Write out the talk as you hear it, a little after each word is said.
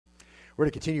We're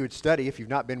going to continue its study, if you've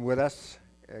not been with us,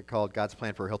 called God's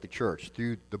Plan for a Healthy Church,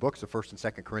 through the books of 1st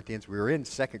and 2nd Corinthians. We're in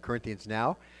 2nd Corinthians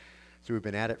now, so we've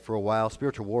been at it for a while.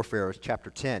 Spiritual warfare is chapter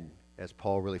 10, as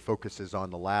Paul really focuses on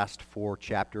the last 4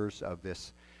 chapters of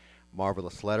this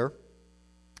marvelous letter.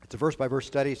 It's a verse-by-verse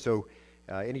study, so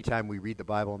anytime we read the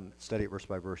Bible and study it verse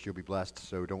by verse, you'll be blessed.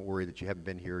 So don't worry that you haven't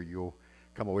been here. You'll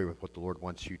come away with what the Lord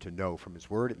wants you to know from His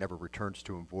Word. It never returns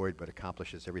to Him void, but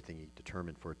accomplishes everything He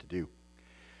determined for it to do.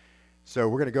 So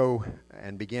we're going to go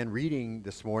and begin reading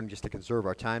this morning just to conserve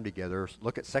our time together.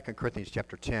 Look at 2 Corinthians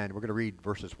chapter 10. We're going to read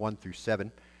verses 1 through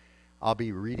 7. I'll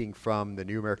be reading from the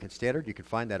New American Standard. You can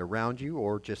find that around you,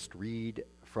 or just read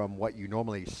from what you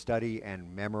normally study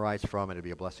and memorize from, and it'll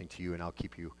be a blessing to you, and I'll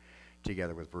keep you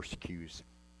together with verse cues.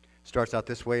 Starts out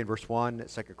this way in verse 1,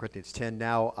 2 Corinthians 10.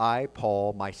 Now I,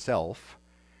 Paul, myself,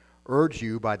 urge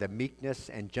you by the meekness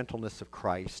and gentleness of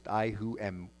Christ, I who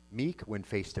am meek when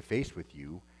face to face with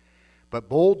you, but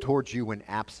bold towards you when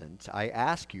absent. I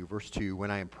ask you, verse 2,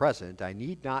 when I am present, I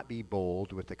need not be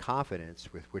bold with the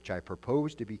confidence with which I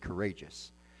propose to be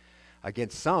courageous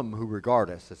against some who regard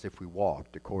us as if we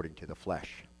walked according to the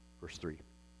flesh. Verse 3.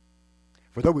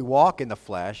 For though we walk in the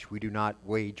flesh, we do not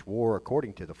wage war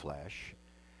according to the flesh.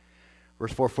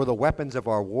 Verse 4, for the weapons of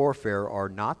our warfare are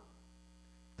not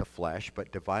the flesh,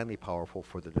 but divinely powerful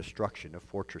for the destruction of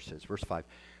fortresses. Verse 5,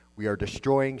 we are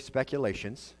destroying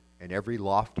speculations and every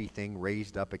lofty thing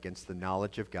raised up against the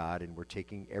knowledge of God, and we're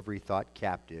taking every thought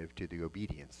captive to the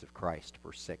obedience of Christ.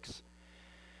 Verse 6.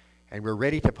 And we're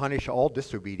ready to punish all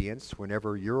disobedience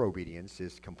whenever your obedience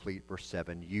is complete. Verse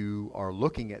 7. You are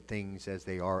looking at things as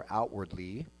they are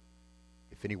outwardly.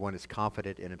 If anyone is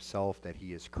confident in himself that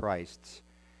he is Christ's,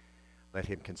 let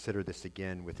him consider this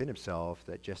again within himself,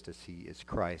 that just as he is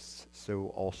Christ's, so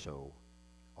also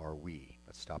are we.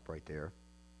 Let's stop right there.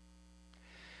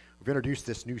 We've introduced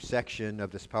this new section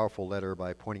of this powerful letter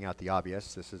by pointing out the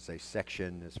obvious. This is a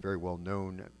section that's very well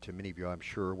known to many of you, I'm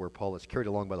sure, where Paul is carried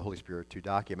along by the Holy Spirit to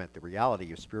document the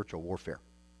reality of spiritual warfare.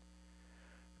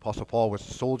 Apostle Paul was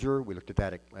a soldier. We looked at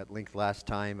that at length last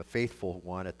time, a faithful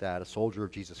one at that, a soldier of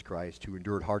Jesus Christ who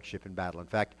endured hardship in battle. In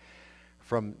fact,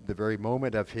 from the very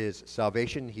moment of his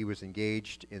salvation, he was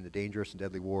engaged in the dangerous and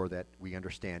deadly war that we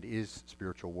understand is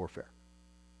spiritual warfare.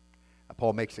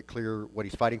 Paul makes it clear what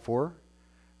he's fighting for.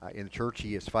 In the church,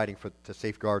 he is fighting to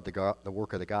safeguard the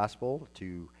work of the gospel,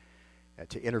 to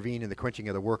intervene in the quenching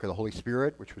of the work of the Holy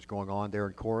Spirit, which was going on there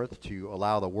in Corinth, to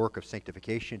allow the work of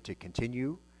sanctification to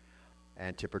continue,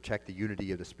 and to protect the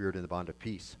unity of the Spirit in the bond of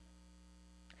peace.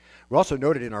 We also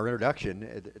noted in our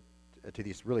introduction to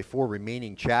these really 4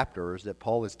 remaining chapters that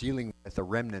Paul is dealing with a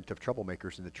remnant of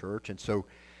troublemakers in the church, and so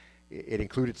it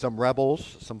included some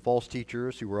rebels, some false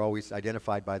teachers who were always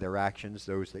identified by their actions,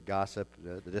 those that gossip,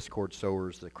 the discord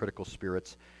sowers, the critical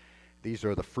spirits. These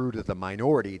are the fruit of the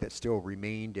minority that still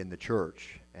remained in the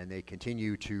church, and they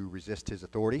continue to resist his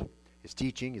authority, his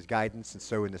teaching, his guidance, and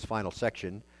so in this final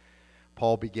section,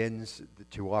 Paul begins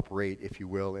to operate, if you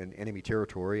will, in enemy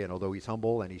territory, and although he's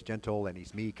humble and he's gentle and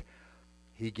he's meek,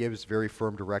 he gives very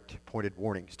firm, direct, pointed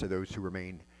warnings to those who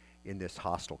remain in this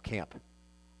hostile camp.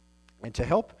 And to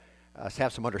help us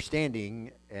have some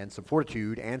understanding and some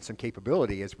fortitude and some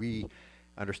capability as we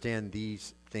understand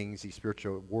these things, these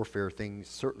spiritual warfare things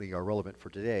certainly are relevant for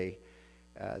today.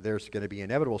 There's going to be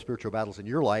inevitable spiritual battles in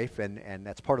your life, and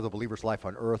that's part of the believer's life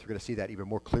on earth. We're going to see that even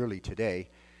more clearly today.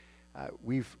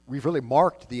 We've really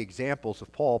marked the examples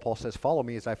of Paul. Paul says, follow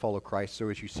me as I follow Christ. So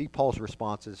as you see Paul's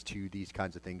responses to these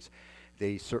kinds of things,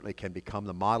 they certainly can become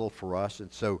the model for us.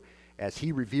 And so as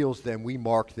he reveals them, we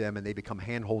mark them, and they become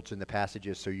handholds in the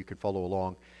passages so you can follow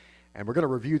along. And we're going to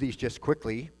review these just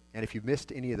quickly. And if you've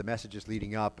missed any of the messages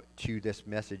leading up to this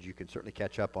message, you can certainly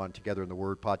catch up on Together in the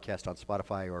Word podcast on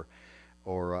Spotify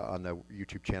or on the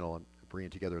YouTube channel on Berean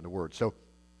Together in the Word. So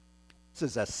this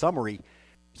is a summary.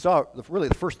 You saw really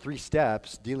the first 3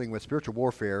 steps dealing with spiritual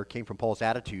warfare came from Paul's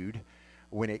attitude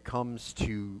when it comes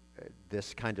to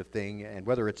this kind of thing, and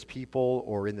whether it's people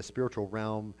or in the spiritual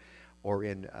realm, or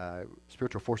in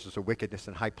spiritual forces of wickedness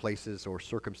in high places or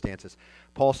circumstances.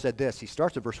 Paul said this. He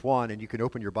starts at verse 1, and you can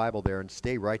open your Bible there and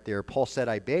stay right there. Paul said,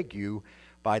 I beg you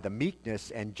by the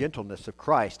meekness and gentleness of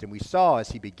Christ. And we saw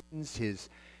as he begins his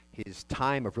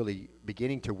time of really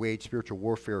beginning to wage spiritual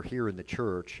warfare here in the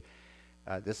church,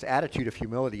 this attitude of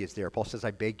humility is there. Paul says,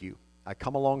 I beg you. I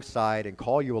come alongside and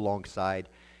call you alongside.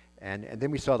 And then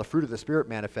we saw the fruit of the Spirit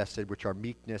manifested, which are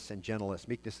meekness and gentleness.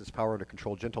 Meekness is power under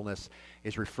control. Gentleness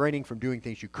is refraining from doing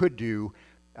things you could do,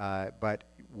 but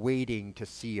waiting to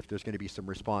see if there's going to be some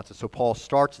response. And so Paul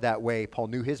starts that way. Paul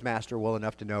knew his master well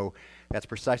enough to know that's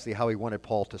precisely how he wanted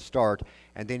Paul to start.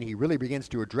 And then he really begins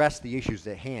to address the issues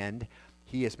at hand.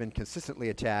 he has been consistently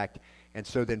attacked. And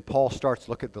so then Paul starts,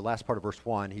 look at the last part of verse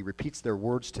 1. He repeats their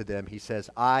words to them. He says,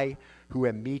 I who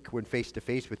am meek when face to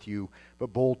face with you,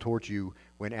 but bold towards you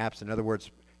when absent. In other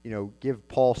words, give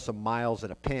Paul some miles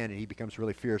and a pen, and he becomes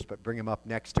really fierce, but bring him up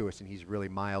next to us, and he's really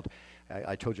mild.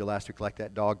 I told you last week, like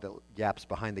that dog that yaps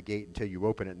behind the gate until you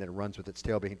open it, and then runs with its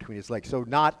tail between his legs. So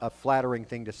not a flattering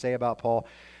thing to say about Paul.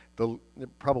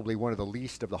 Probably one of the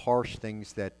least of the harsh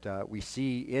things that we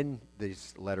see in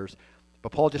these letters.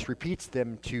 But Paul just repeats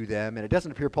them to them, and it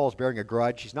doesn't appear Paul's bearing a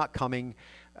grudge. He's not coming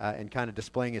and kind of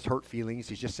displaying his hurt feelings.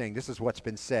 He's just saying, this is what's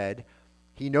been said.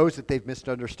 He knows that they've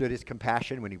misunderstood his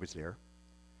compassion when he was there.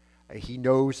 He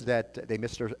knows that they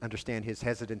misunderstand his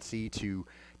hesitancy to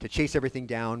chase everything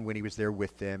down when he was there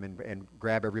with them and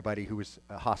grab everybody who was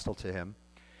hostile to him.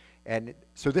 And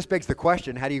so this begs the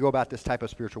question, how do you go about this type of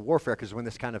spiritual warfare? Because when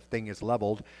this kind of thing is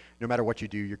leveled, no matter what you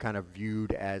do, you're kind of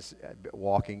viewed as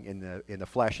walking in the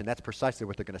flesh, and that's precisely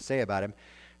what they're going to say about him.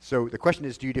 So the question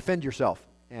is, do you defend yourself?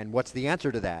 And what's the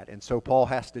answer to that? And so Paul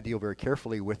has to deal very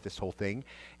carefully with this whole thing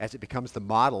as it becomes the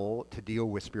model to deal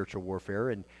with spiritual warfare.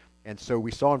 And so we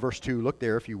saw in verse 2, look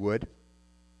there if you would.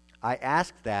 I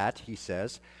ask that, he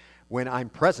says, when I'm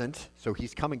present, so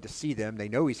he's coming to see them, they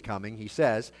know he's coming, he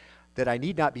says, that I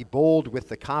need not be bold with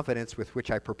the confidence with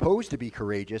which I propose to be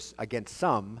courageous against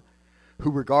some who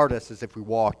regard us as if we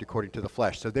walked according to the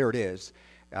flesh. So there it is.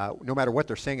 No matter what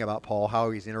they're saying about Paul,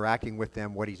 how he's interacting with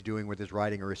them, what he's doing with his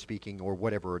writing or his speaking or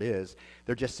whatever it is,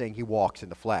 they're just saying he walks in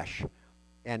the flesh.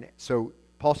 And so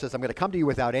Paul says, I'm going to come to you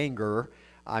without anger.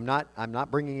 I'm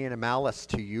not bringing in a malice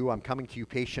to you. I'm coming to you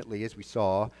patiently, as we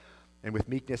saw, and with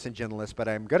meekness and gentleness. But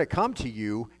I'm going to come to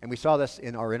you, and we saw this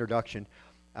in our introduction,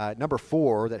 number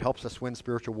 4, that helps us win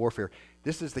spiritual warfare.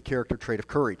 This is the character trait of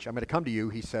courage. I'm going to come to you,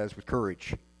 he says, with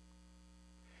courage.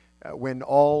 When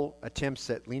all attempts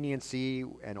at leniency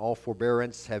and all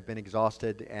forbearance have been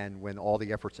exhausted, and when all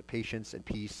the efforts at patience and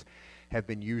peace have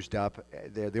been used up,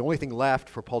 the only thing left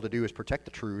for Paul to do is protect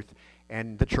the truth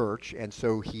and the church, and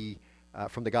so he,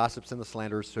 from the gossips and the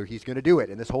slanders, so he's going to do it.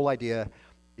 And this whole idea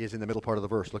is in the middle part of the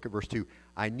verse. Look at verse 2.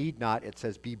 I need not, it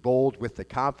says, be bold with the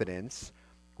confidence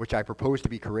which I propose to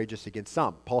be courageous against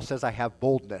some. Paul says I have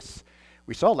boldness.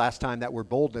 We saw last time that word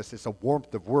boldness is a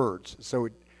warmth of words, so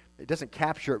it doesn't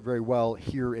capture it very well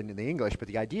here in the English, but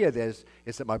the idea is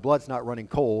that my blood's not running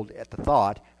cold at the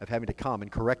thought of having to come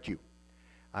and correct you.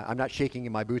 I'm not shaking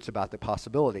in my boots about the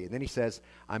possibility. And then he says,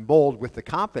 I'm bold with the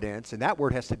confidence, and that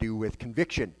word has to do with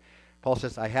conviction. Paul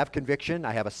says, I have conviction,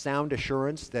 I have a sound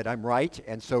assurance that I'm right,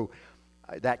 and so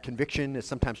that conviction is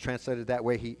sometimes translated that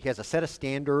way. He has a set of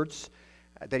standards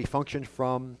that he functions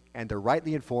from, and they're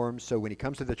rightly informed, so when he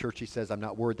comes to the church, he says, I'm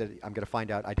not worried that I'm going to find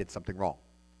out I did something wrong.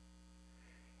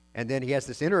 And then he has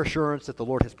this inner assurance that the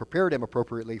Lord has prepared him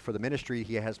appropriately for the ministry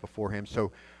he has before him.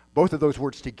 So both of those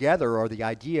words together are the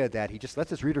idea that he just lets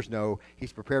his readers know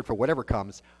he's prepared for whatever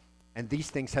comes, and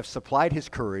these things have supplied his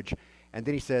courage. And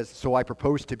then he says, so I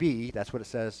propose to be, that's what it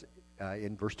says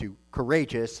in verse 2,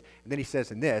 courageous. And then he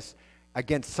says in this,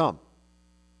 against some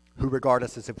who regard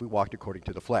us as if we walked according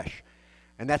to the flesh.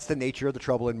 And that's the nature of the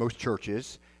trouble in most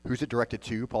churches. Who's it directed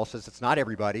to? Paul says it's not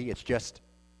everybody, it's just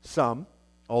some,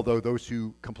 although those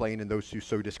who complain and those who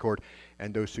sow discord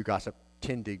and those who gossip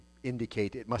tend to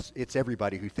indicate it's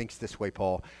everybody who thinks this way,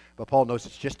 Paul. But Paul knows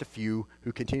it's just a few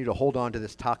who continue to hold on to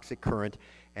this toxic current,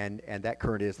 and that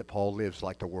current is that Paul lives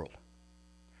like the world.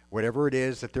 Whatever it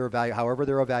is that however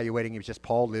they're evaluating him, it's just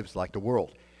Paul lives like the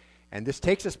world. And this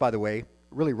takes us, by the way,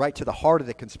 really right to the heart of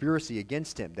the conspiracy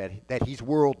against him, that he's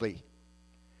worldly,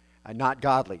 not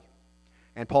godly.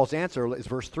 And Paul's answer is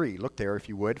verse 3. Look there, if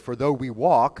you would. For though we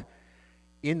walk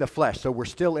in the flesh, so we're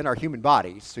still in our human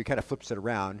bodies, so he kind of flips it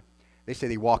around. They say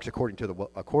he walks according to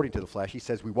the flesh. He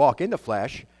says we walk in the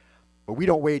flesh, but we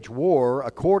don't wage war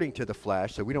according to the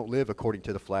flesh, so we don't live according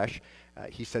to the flesh.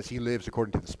 He says he lives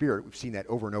according to the Spirit. We've seen that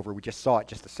over and over. We just saw it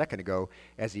just a second ago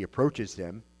as he approaches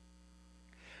them.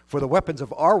 For the weapons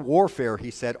of our warfare,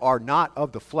 he said, are not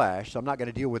of the flesh. So I'm not going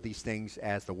to deal with these things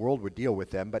as the world would deal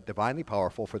with them, but divinely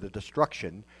powerful for the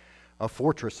destruction of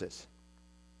fortresses.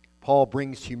 Paul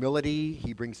brings humility,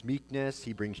 he brings meekness,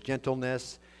 he brings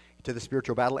gentleness to the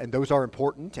spiritual battle, and those are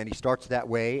important, and he starts that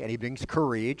way, and he brings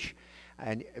courage.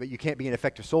 But you can't be an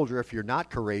effective soldier if you're not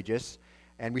courageous.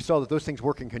 And we saw that those things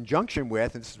work in conjunction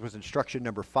with, and this was instruction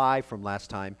number 5 from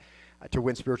last time, to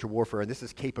win spiritual warfare, and this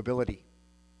is capability.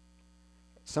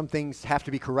 Some things have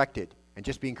to be corrected, and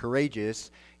just being courageous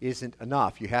isn't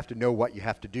enough. You have to know what you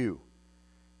have to do.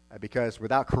 Because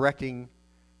without correcting,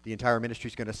 the entire ministry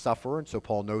is going to suffer, and so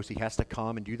Paul knows he has to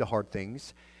come and do the hard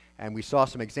things. And we saw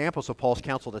some examples of Paul's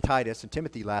counsel to Titus and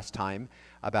Timothy last time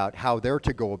about how they're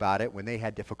to go about it when they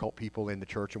had difficult people in the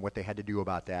church and what they had to do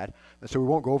about that. And so we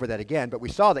won't go over that again, but we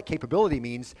saw that capability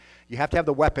means you have to have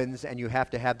the weapons and you have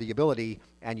to have the ability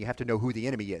and you have to know who the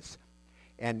enemy is.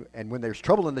 And when there's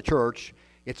trouble in the church,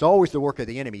 it's always the work of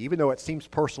the enemy. Even though it seems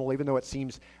personal, even though it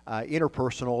seems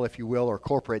interpersonal, if you will, or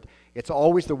corporate, it's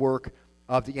always the work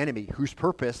of the enemy, whose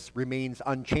purpose remains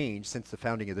unchanged since the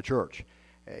founding of the church.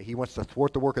 He wants to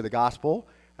thwart the work of the gospel,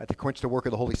 to quench the work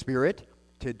of the Holy Spirit,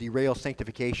 to derail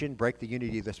sanctification, break the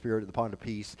unity of the Spirit of the bond of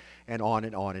peace, and on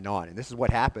and on and on. And this is what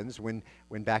happens when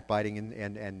backbiting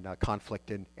and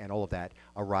conflict and all of that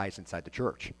arise inside the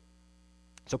church.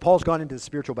 So Paul's gone into the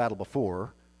spiritual battle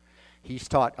before. He's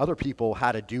taught other people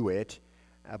how to do it,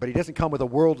 but he doesn't come with a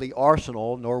worldly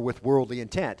arsenal nor with worldly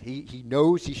intent. He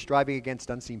knows he's striving against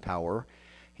unseen power.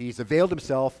 He's availed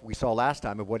himself, we saw last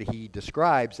time, of what he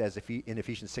describes as in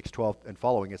Ephesians 6:12 and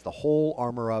following as the whole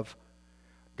armor of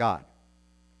God.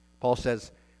 Paul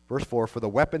says, verse 4, "For the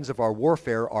weapons of our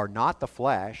warfare are not the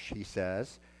flesh," he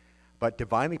says, "but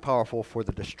divinely powerful for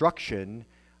the destruction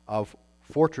of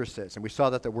fortresses." And we saw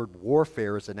that the word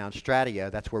warfare is the noun strategia.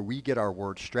 That's where we get our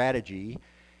word strategy.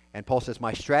 And Paul says,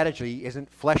 my strategy isn't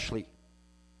fleshly.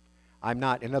 I'm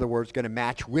not, in other words, going to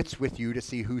match wits with you to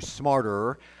see who's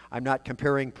smarter. I'm not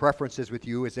comparing preferences with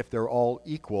you as if they're all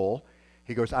equal.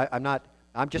 He goes,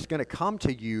 I'm just going to come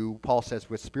to you, Paul says,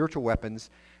 with spiritual weapons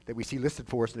that we see listed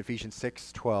for us in Ephesians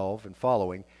 6:12 and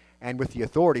following, and with the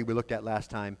authority we looked at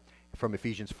last time from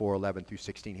Ephesians 4:11 through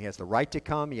 16. He has the right to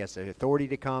come, he has the authority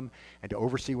to come, and to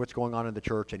oversee what's going on in the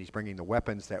church, and he's bringing the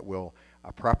weapons that will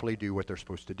properly do what they're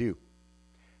supposed to do.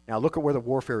 Now look at where the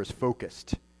warfare is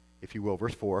focused, if you will.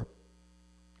 Verse 4.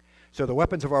 "So the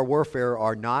weapons of our warfare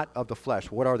are not of the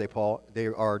flesh." What are they, Paul? They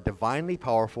are divinely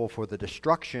powerful for the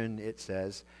destruction, it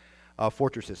says, of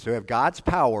fortresses. So we have God's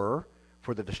power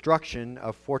for the destruction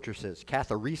of fortresses.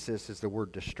 Katharesis is the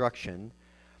word destruction.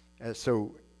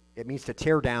 So it means to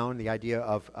tear down, the idea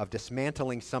of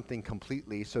dismantling something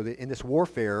completely. So that in this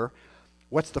warfare,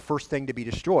 what's the first thing to be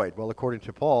destroyed? Well, according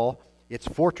to Paul, it's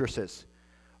fortresses.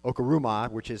 Okaruma,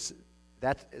 which is,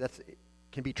 that's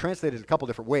can be translated a couple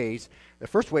different ways. The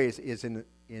first way is in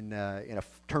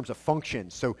terms of function.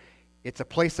 So it's a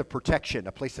place of protection,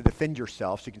 a place to defend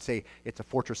yourself. So you can say it's a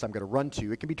fortress I'm going to run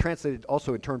to. It can be translated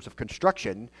also in terms of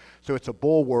construction. So it's a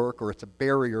bulwark, or it's a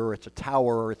barrier, or it's a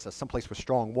tower, or it's someplace with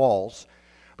strong walls.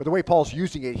 But the way Paul's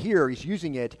using it here, he's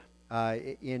using it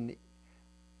in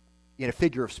a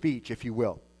figure of speech, if you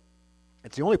will.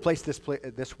 It's the only place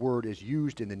this word is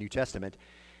used in the New Testament.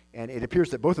 And it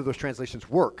appears that both of those translations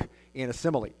work in a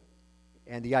simile.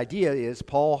 And the idea is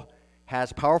Paul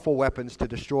has powerful weapons to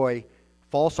destroy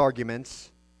false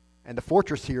arguments, and the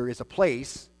fortress here is a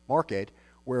place, mark it,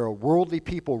 where worldly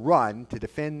people run to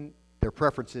defend their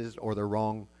preferences or their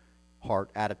wrong heart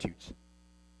attitudes.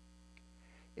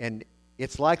 And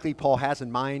it's likely Paul has in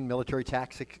mind military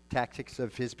tactics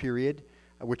of his period,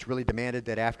 which really demanded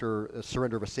that after the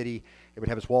surrender of a city, it would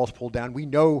have its walls pulled down. We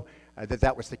know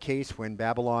that was the case when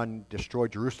Babylon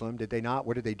destroyed Jerusalem. Did they not?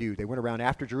 What did they do? They went around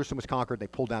after Jerusalem was conquered. They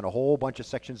pulled down a whole bunch of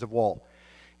sections of wall.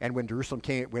 And when Jerusalem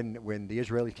came, when the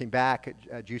Israelis came back,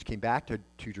 Jews came back to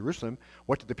Jerusalem,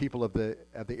 what did the people of the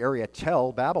area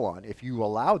tell Babylon? If you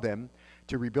allow them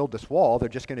to rebuild this wall, they're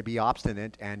just going to be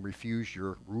obstinate and refuse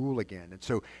your rule again. And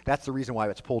so that's the reason why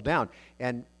it's pulled down.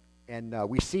 And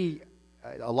we see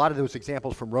a lot of those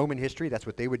examples from Roman history. That's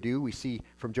what they would do. We see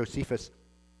from Josephus,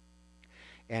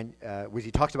 and when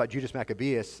he talks about Judas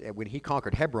Maccabeus, when he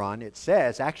conquered Hebron, it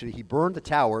says actually he burned the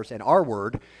towers, and our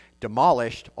word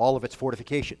demolished all of its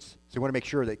fortifications. So we want to make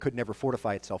sure that it could never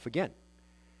fortify itself again.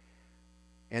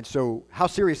 And so how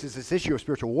serious is this issue of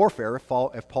spiritual warfare if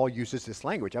Paul uses this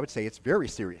language? I would say it's very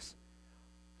serious.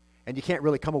 And you can't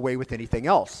really come away with anything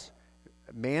else.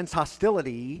 Man's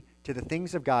hostility to the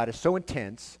things of God is so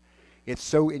intense, it's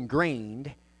so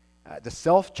ingrained, the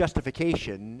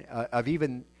self-justification of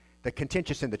even the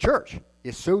contentious in the church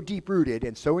is so deep-rooted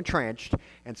and so entrenched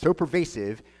and so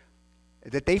pervasive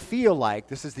that they feel like,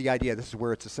 this is the idea, this is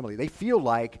where it's a simile, they feel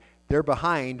like they're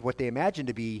behind what they imagine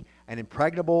to be an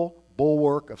impregnable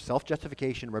bulwark of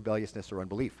self-justification, rebelliousness, or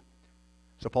unbelief.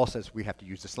 So Paul says we have to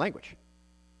use this language.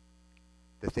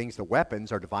 The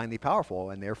weapons are divinely powerful,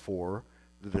 and therefore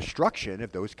the destruction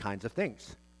of those kinds of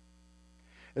things.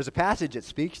 There's a passage that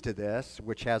speaks to this,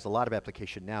 which has a lot of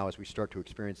application now as we start to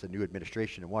experience a new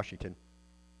administration in Washington.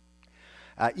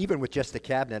 Even with just the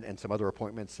cabinet and some other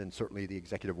appointments, and certainly the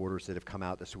executive orders that have come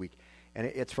out this week. And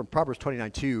it's from Proverbs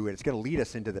 29:2, and it's going to lead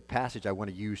us into the passage I want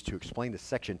to use to explain this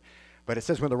section. But it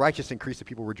says, when the righteous increase, the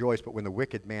people rejoice, but when the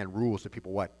wicked man rules, the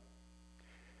people what?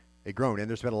 a groan. And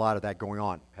there's been a lot of that going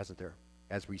on, hasn't there?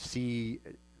 As we see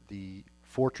the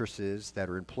fortresses that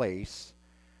are in place,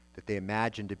 that they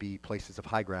imagine to be places of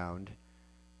high ground,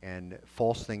 and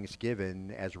false things given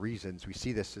as reasons. We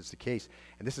see this as the case.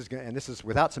 And this is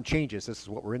without some changes, this is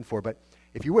what we're in for. But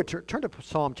if you would, turn to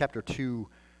Psalm chapter 2,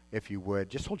 if you would.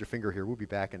 Just hold your finger here. We'll be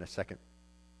back in a second.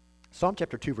 Psalm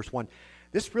chapter 2, verse 1.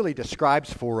 This really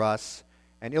describes for us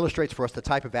and illustrates for us the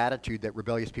type of attitude that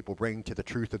rebellious people bring to the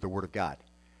truth of the Word of God.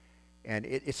 And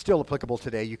it's still applicable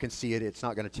today. You can see it. It's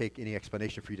not going to take any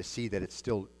explanation for you to see that it's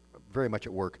still very much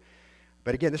at work.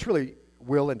 But again, this really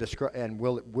will and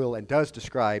does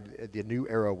describe the new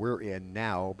era we're in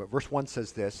now. But verse 1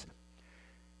 says this.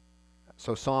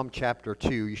 So Psalm chapter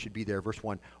 2, you should be there, verse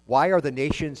 1. Why are the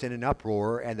nations in an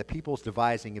uproar and the peoples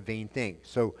devising a vain thing?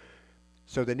 So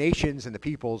the nations and the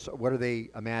peoples, what are they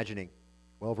imagining?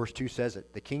 Well, verse 2 says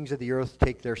it. The kings of the earth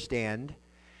take their stand,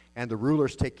 and the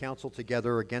rulers take counsel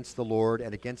together against the Lord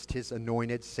and against his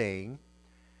anointed, saying,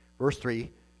 verse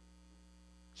 3,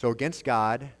 so against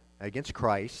God, against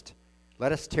Christ,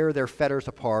 let us tear their fetters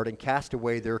apart and cast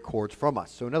away their cords from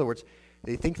us. So in other words,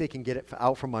 they think they can get it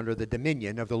out from under the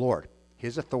dominion of the Lord.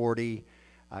 His authority,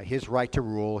 his right to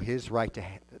rule, his right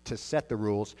to set the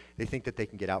rules. They think that they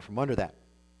can get out from under that.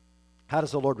 How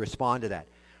does the Lord respond to that?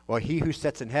 Well, he who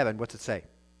sits in heaven, what's it say?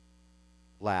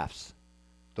 Laughs.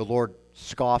 The Lord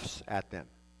scoffs at them.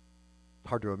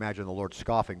 Hard to imagine the Lord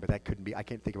scoffing, but that couldn't be, I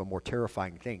can't think of a more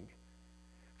terrifying thing.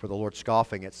 For the Lord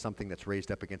scoffing at something that's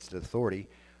raised up against his authority.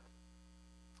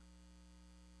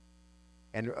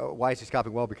 And why is he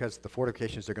scoffing? Well, because the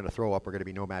fortifications they're going to throw up are going to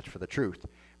be no match for the truth.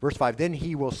 Verse 5, then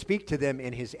he will speak to them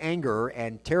in his anger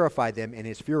and terrify them in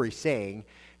his fury, saying,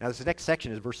 now this next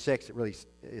section is verse 6. It really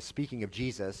is speaking of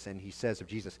Jesus, and he says of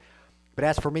Jesus, but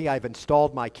as for me, I've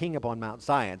installed my king upon Mount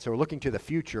Zion. So we're looking to the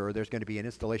future. There's going to be an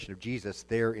installation of Jesus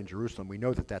there in Jerusalem. We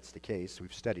know that that's the case.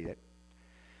 We've studied it.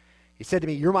 He said to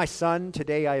me, you're my son.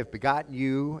 Today I have begotten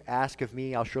you. Ask of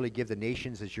me. I'll surely give the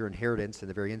nations as your inheritance and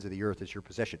the very ends of the earth as your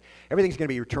possession. Everything's going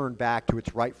to be returned back to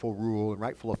its rightful rule and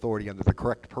rightful authority under the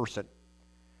correct person,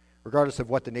 regardless of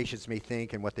what the nations may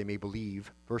think and what they may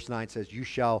believe. Verse 9 says, you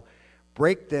shall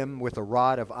break them with a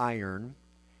rod of iron.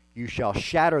 You shall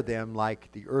shatter them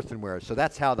like the earthenware. So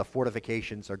that's how the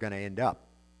fortifications are going to end up.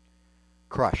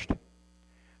 Crushed.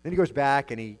 Then he goes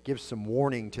back and he gives some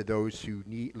warning to those who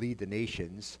lead the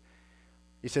nations.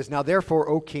 He says, now therefore,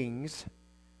 O kings,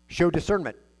 show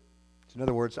discernment. So in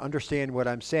other words, understand what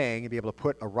I'm saying and be able to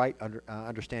put a right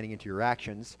understanding into your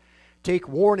actions. Take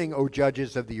warning, O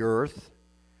judges of the earth.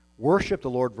 Worship the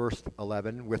Lord, verse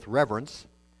 11, with reverence,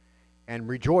 and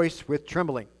rejoice with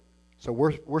trembling. So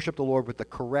worship the Lord with the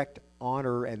correct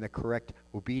honor and the correct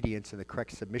obedience and the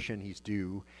correct submission he's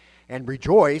due. And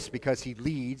rejoice because he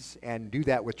leads, and do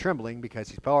that with trembling because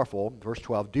he's powerful. Verse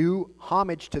 12, do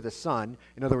homage to the Son.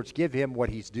 In other words, give him what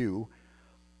he's due,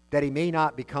 that he may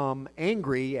not become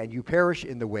angry and you perish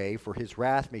in the way, for his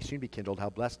wrath may soon be kindled. How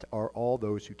blessed are all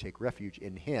those who take refuge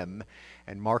in him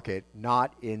and mark it,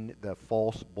 not in the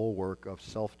false bulwark of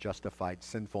self-justified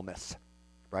sinfulness.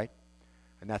 Right?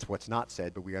 And that's what's not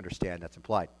said, but we understand that's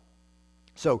implied.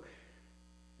 So,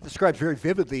 it describes very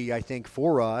vividly, I think,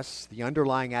 for us, the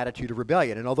underlying attitude of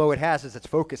rebellion. And although it has as its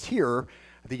focus here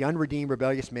the unredeemed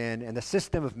rebellious men and the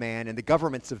system of man and the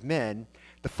governments of men,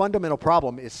 the fundamental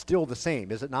problem is still the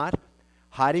same, is it not?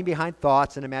 Hiding behind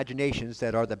thoughts and imaginations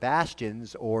that are the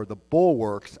bastions or the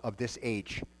bulwarks of this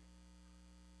age.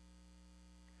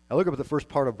 Now look up at the first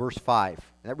part of verse 5.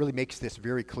 And that really makes this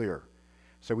very clear.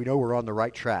 So we know we're on the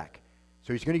right track.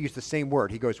 So he's going to use the same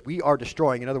word. He goes, we are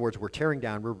destroying. In other words, we're tearing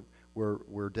down,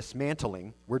 we're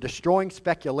dismantling. We're destroying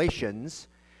speculations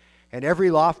and every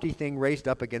lofty thing raised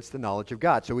up against the knowledge of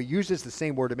God. So he uses the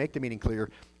same word to make the meaning clear.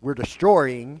 We're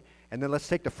destroying, and then let's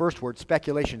take the first word,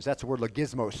 speculations. That's the word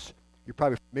logismos. You're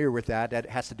probably familiar with that. That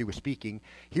has to do with speaking.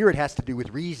 Here it has to do with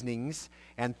reasonings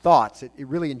and thoughts. It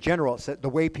really, in general, it's the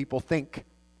way people think.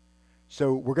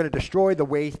 So we're going to destroy the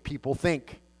way people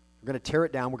think. We're going to tear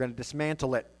it down. We're going to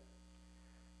dismantle it.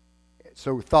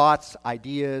 So thoughts,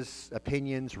 ideas,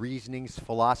 opinions, reasonings,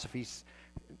 philosophies,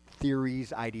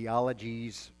 theories,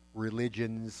 ideologies,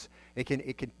 religions. It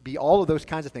can be all of those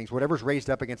kinds of things. Whatever's raised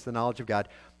up against the knowledge of God.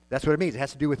 That's what it means. It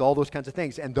has to do with all those kinds of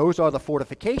things. And those are the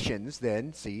fortifications,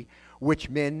 then, see, which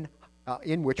men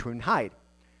hide.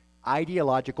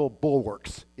 Ideological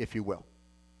bulwarks, if you will.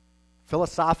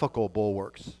 Philosophical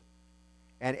bulwarks.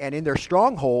 And in their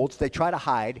strongholds, they try to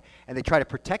hide, and they try to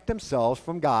protect themselves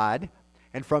from God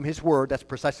and from his word. That's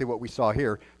precisely what we saw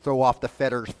here. Throw off the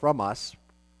fetters from us.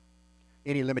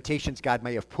 Any limitations God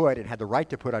may have put and had the right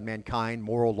to put on mankind,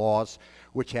 moral laws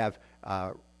which have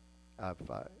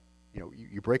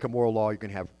you break a moral law, you're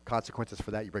going to have consequences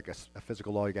for that. You break a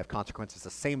physical law, you have consequences. The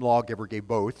same lawgiver gave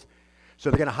both. So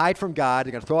they're going to hide from God.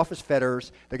 They're going to throw off his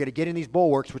fetters. They're going to get in these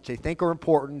bulwarks, which they think are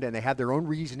important, and they have their own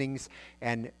reasonings.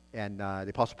 And the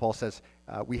Apostle Paul says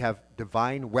we have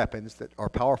divine weapons that are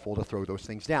powerful to throw those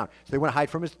things down. So they want to hide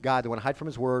from God. They want to hide from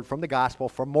his word, from the gospel,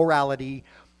 from morality,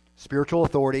 spiritual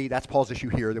authority. That's Paul's issue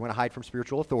here. They want to hide from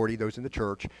spiritual authority, those in the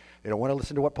church. They don't want to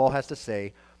listen to what Paul has to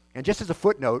say. And just as a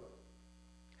footnote,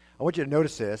 I want you to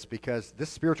notice this, because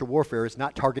this spiritual warfare is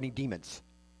not targeting demons.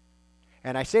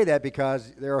 And I say that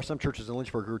because there are some churches in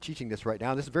Lynchburg who are teaching this right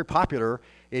now. And this is very popular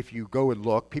if you go and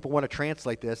look. People want to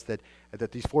translate this,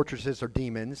 that these fortresses are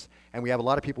demons. And we have a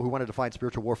lot of people who want to define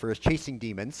spiritual warfare as chasing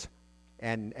demons.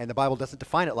 And the Bible doesn't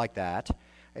define it like that.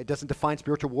 It doesn't define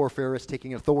spiritual warfare as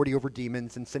taking authority over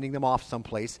demons and sending them off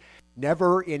someplace.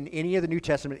 Never in any of the New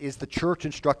Testament is the church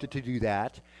instructed to do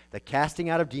that. The casting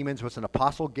out of demons was an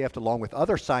apostle gift along with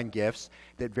other sign gifts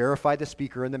that verified the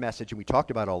speaker and the message, and we talked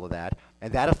about all of that,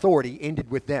 and that authority ended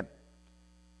with them.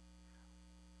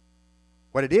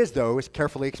 What it is, though, is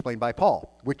carefully explained by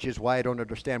Paul, which is why I don't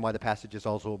understand why the passage is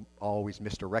also always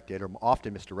misdirected, or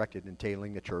often misdirected,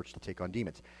 entailing the church to take on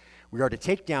demons. We are to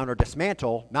take down or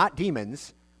dismantle, not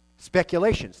demons,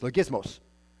 speculations, logismos,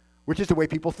 which is the way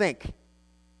people think,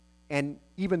 and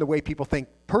even the way people think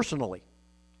personally.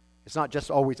 It's not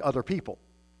just always other people.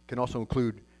 It can also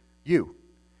include you.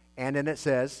 And then it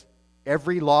says,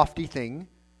 every lofty thing,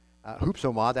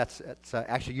 hupsoma, that's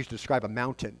actually used to describe a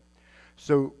mountain.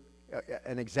 So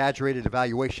an exaggerated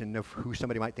evaluation of who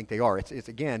somebody might think they are. It's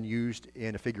again used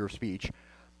in a figure of speech.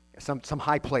 Some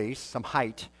high place, some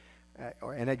height,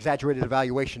 or an exaggerated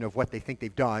evaluation of what they think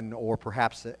they've done, or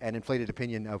perhaps an inflated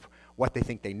opinion of what they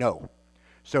think they know.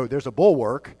 So there's a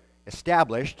bulwark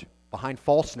established behind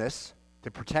falseness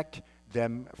to protect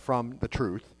them from the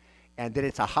truth, and then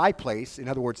it's a high place. In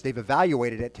other words, they've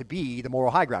evaluated it to be the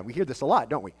moral high ground. We hear this a lot,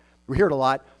 don't we? We hear it a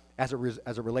lot as it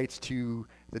relates to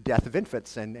the death of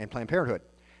infants and Planned Parenthood.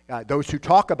 Those who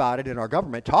talk about it in our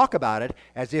government talk about it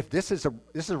as if this is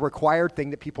a required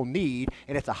thing that people need,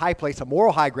 and it's a high place, a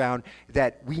moral high ground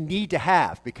that we need to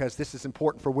have because this is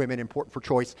important for women, important for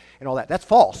choice, and all that. That's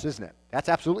false, isn't it? That's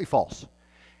absolutely false.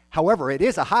 However, it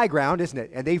is a high ground, isn't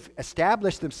it? And they've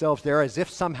established themselves there as if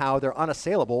somehow they're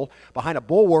unassailable behind a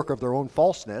bulwark of their own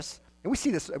falseness. And we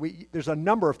see this. There's a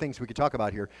number of things we could talk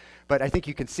about here, but I think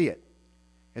you can see it.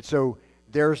 And so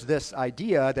there's this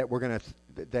idea that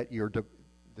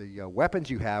the weapons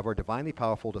you have are divinely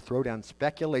powerful to throw down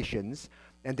speculations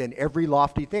and then every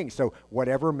lofty thing. So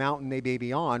whatever mountain they may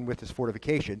be on with this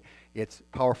fortification, it's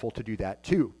powerful to do that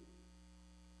too.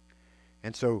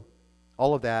 And so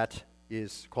all of that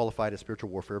is qualified as spiritual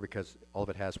warfare because all of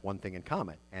it has one thing in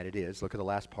common, and it is, look at the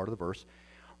last part of the verse,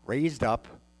 raised up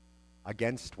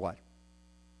against what?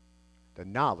 The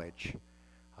knowledge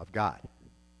of God.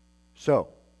 So,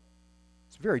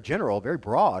 it's very general, very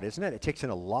broad, isn't it? It takes in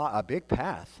a big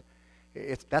path.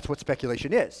 That's what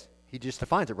speculation is. He just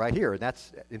defines it right here, and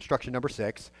that's instruction number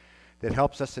 6 that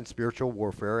helps us in spiritual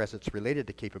warfare as it's related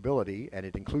to capability, and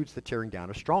it includes the tearing down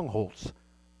of strongholds.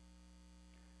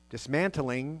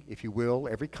 Dismantling, if you will,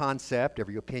 every concept,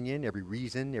 every opinion, every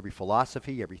reason, every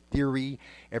philosophy, every theory,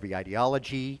 every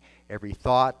ideology, every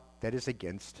thought that is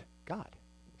against God.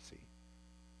 See?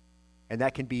 And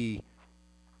that can be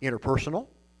interpersonal.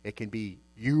 It can be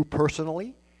you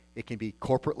personally. It can be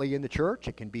corporately in the church.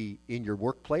 It can be in your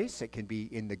workplace. It can be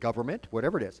in the government,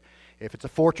 whatever it is. If it's a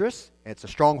fortress, it's a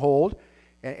stronghold,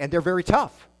 and they're very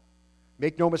tough.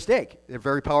 Make no mistake. They're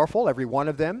very powerful, every one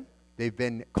of them. They've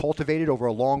been cultivated over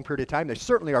a long period of time. They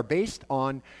certainly are based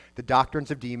on the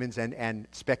doctrines of demons and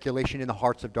speculation in the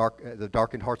hearts of the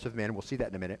darkened hearts of men. We'll see that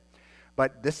in a minute.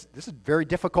 But this is very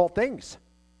difficult things.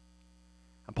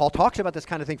 And Paul talks about this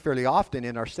kind of thing fairly often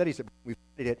in our studies that we've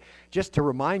studied it. Just to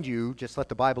remind you, just let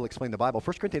the Bible explain the Bible.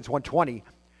 1 Corinthians 1:20,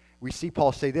 we see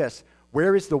Paul say this,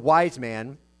 where is the wise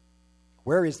man?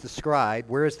 Where is the scribe?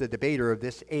 Where is the debater of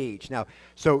this age? Now,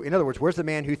 so in other words, where's the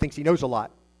man who thinks he knows a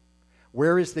lot?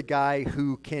 Where is the guy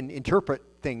who can interpret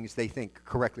things they think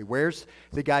correctly? Where's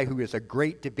the guy who is a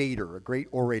great debater, a great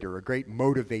orator, a great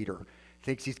motivator,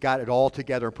 thinks he's got it all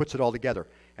together and puts it all together?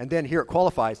 And then here it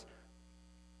qualifies,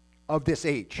 of this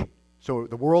age. So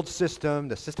the world system,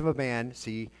 the system of man,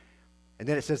 see, and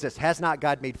then it says this, has not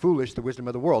God made foolish the wisdom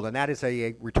of the world? And that is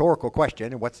a rhetorical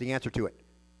question, and what's the answer to it?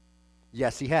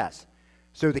 Yes, he has.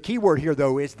 So the key word here,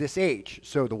 though, is this age.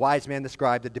 So the wise man, the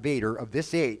scribe, the debater of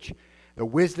this age, the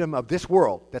wisdom of this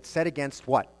world that's set against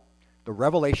what? The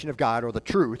revelation of God or the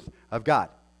truth of God.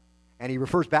 And he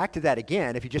refers back to that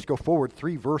again. If you just go forward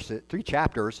 3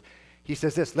 chapters, he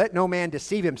says this, let no man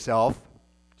deceive himself.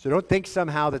 So don't think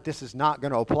somehow that this is not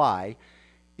going to apply.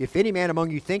 If any man among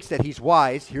you thinks that he's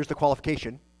wise, here's the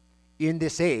qualification, in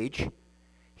this age,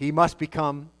 he must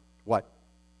become what?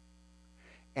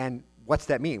 And what's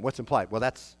that mean? What's implied? Well,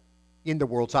 that's in the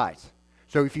world's eyes.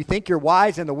 So if you think you're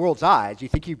wise in the world's eyes, you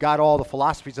think you've got all the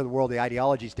philosophies of the world, the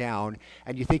ideologies down,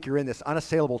 and you think you're in this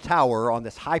unassailable tower on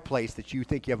this high place that you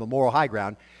think you have a moral high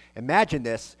ground, imagine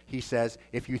this, he says,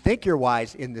 if you think you're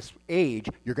wise in this age,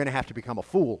 you're going to have to become a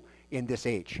fool in this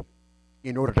age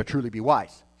in order to truly be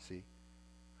wise. See?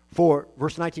 For,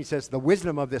 verse 19 says, the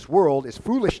wisdom of this world is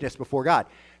foolishness before God.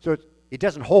 So it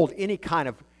doesn't hold any kind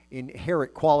of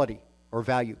inherent quality or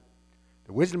value.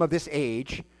 The wisdom of this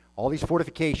age, all these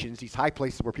fortifications, these high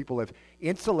places where people have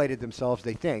insulated themselves,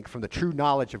 they think, from the true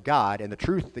knowledge of God and the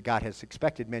truth that God has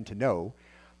expected men to know,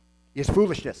 is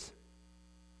foolishness.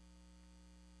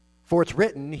 For it's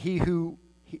written,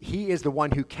 he is the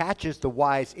one who catches the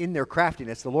wise in their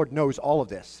craftiness. The Lord knows all of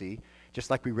this, see? Just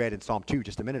like we read in Psalm 2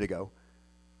 just a minute ago.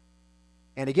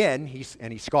 And again, he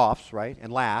scoffs, right,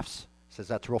 and laughs, says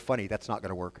that's real funny, that's not going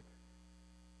to work.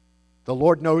 The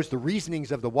Lord knows the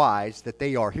reasonings of the wise, that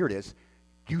they are, here it is,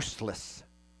 useless.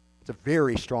 It's a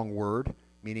very strong word,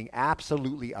 meaning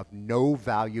absolutely of no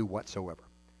value whatsoever.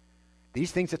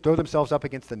 These things that throw themselves up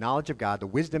against the knowledge of God, the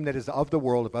wisdom that is of the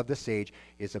world, of this age,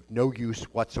 is of no use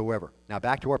whatsoever. Now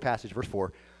back to our passage, verse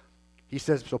 4. He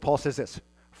says, so Paul says this,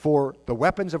 for the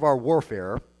weapons of our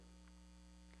warfare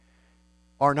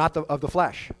are not of the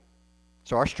flesh.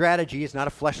 So our strategy is not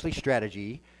a fleshly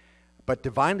strategy, but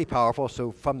divinely powerful,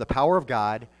 so from the power of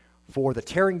God, for the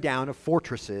tearing down of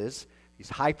fortresses, these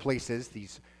high places,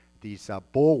 these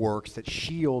bulwarks that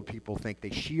shield, people think they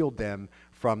shield them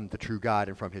from the true God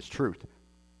and from his truth.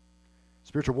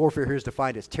 Spiritual warfare here is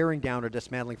defined as tearing down or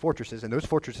dismantling fortresses, and those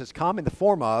fortresses come in the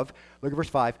form of, look at verse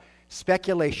 5,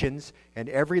 speculations and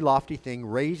every lofty thing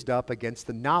raised up against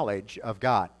the knowledge of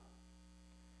God.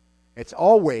 It's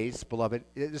always, beloved,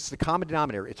 this is the common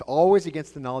denominator, it's always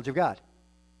against the knowledge of God.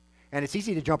 And it's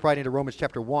easy to jump right into Romans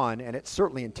chapter 1, and it's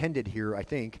certainly intended here, I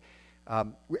think.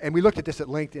 And we looked at this at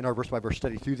length in our verse-by-verse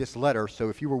study through this letter, so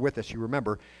if you were with us, you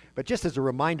remember. But just as a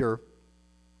reminder,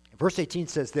 verse 18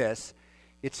 says this.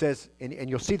 It says, and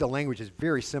you'll see the language is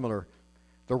very similar,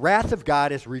 the wrath of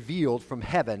God is revealed from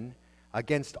heaven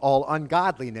against all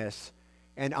ungodliness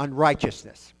and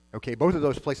unrighteousness. Okay, both of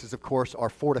those places, of course, are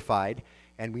fortified,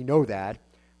 and we know that.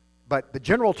 But the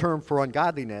general term for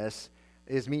ungodliness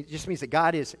just means that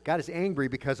God is angry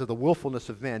because of the willfulness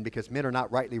of men, because men are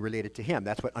not rightly related to him.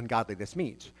 That's what ungodliness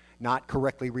means, not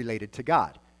correctly related to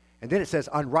God. And then it says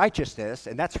unrighteousness,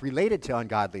 and that's related to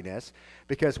ungodliness,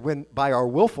 because when by our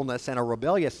willfulness and our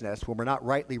rebelliousness, when we're not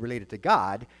rightly related to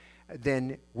God,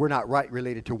 then we're not right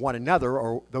related to one another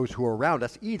or those who are around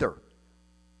us either.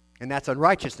 And that's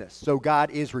unrighteousness. So God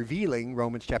is revealing,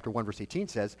 Romans chapter 1 verse 18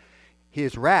 says,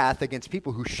 his wrath against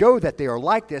people who show that they are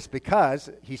like this because,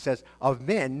 he says, of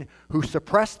men who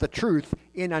suppress the truth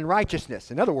in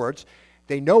unrighteousness. In other words,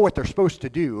 they know what they're supposed to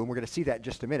do, and we're going to see that in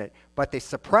just a minute, but they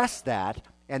suppress that,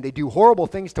 and they do horrible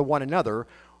things to one another,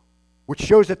 which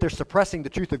shows that they're suppressing the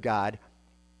truth of God,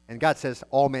 and God says,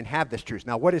 all men have this truth.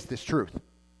 Now, what is this truth?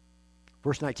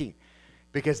 Verse 19,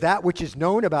 because that which is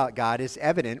known about God is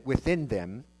evident within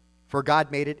them, for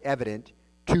God made it evident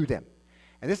to them.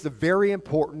 And this is a very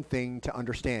important thing to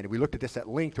understand. We looked at this at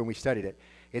length when we studied it.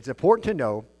 It's important to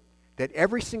know that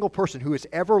every single person who has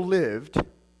ever lived,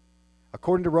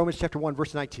 according to Romans chapter 1,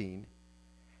 verse 19,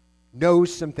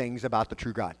 knows some things about the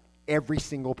true God. Every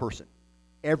single person.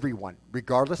 Everyone.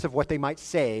 Regardless of what they might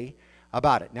say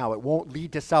about it. Now, it won't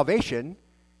lead to salvation,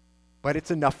 but it's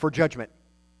enough for judgment.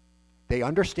 They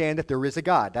understand that there is a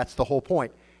God. That's the whole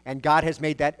point. And God has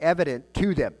made that evident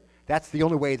to them. That's the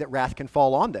only way that wrath can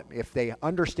fall on them, if they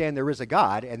understand there is a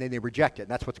God and then they reject it.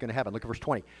 And that's what's going to happen. Look at verse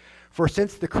 20. For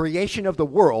since the creation of the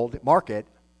world, mark it,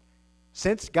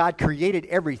 since God created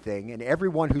everything and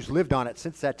everyone who's lived on it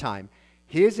since that time,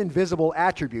 his invisible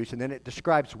attributes, and then it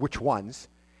describes which ones,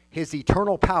 his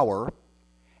eternal power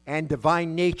and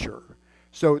divine nature.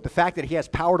 So the fact that he has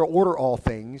power to order all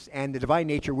things and the divine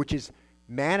nature, which is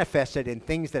manifested in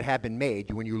things that have been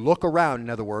made. When you look around, in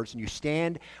other words, and you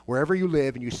stand wherever you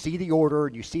live and you see the order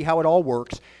and you see how it all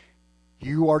works,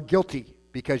 you are guilty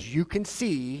because you can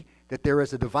see that there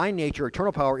is a divine nature,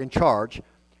 eternal power in charge.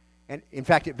 And in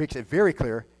fact, it makes it very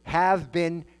clear, have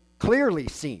been clearly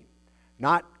seen.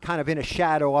 Not kind of in a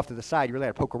shadow off to the side. You really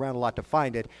had to poke around a lot to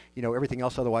find it. You know, everything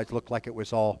else otherwise looked like it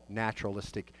was all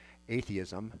naturalistic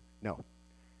atheism. No.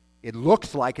 It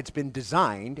looks like it's been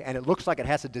designed, and it looks like it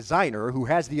has a designer who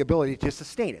has the ability to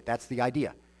sustain it. That's the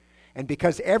idea. And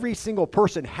because every single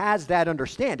person has that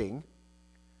understanding,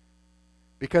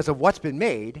 because of what's been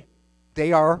made,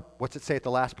 they are, what's it say at the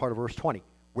last part of verse 20?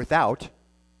 Without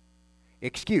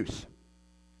excuse.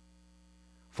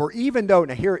 For even though,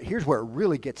 now here's where it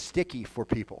really gets sticky for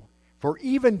people. For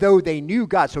even though they knew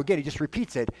God, so again, he just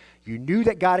repeats it, you knew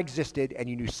that God existed and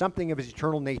you knew something of his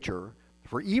eternal nature.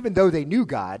 For even though they knew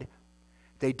God,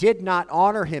 they did not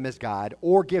honor him as God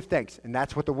or give thanks. And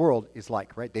that's what the world is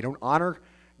like, right? They don't honor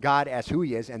God as who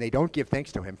he is, and they don't give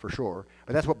thanks to him for sure.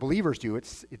 But that's what believers do.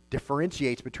 It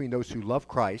differentiates between those who love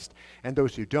Christ and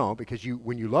those who don't, because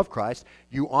when you love Christ,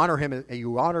 you honor him, and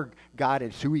you honor God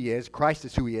as who he is, Christ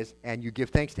is who he is, and you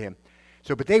give thanks to him.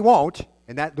 So, but they won't,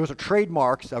 and those are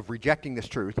trademarks of rejecting this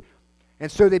truth.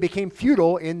 And so they became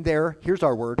futile in their, here's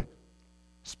our word,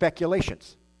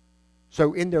 speculations.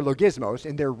 So in their logismos,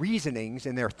 in their reasonings,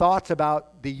 in their thoughts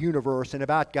about the universe and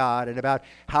about God and about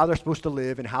how they're supposed to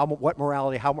live and what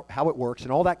morality, how it works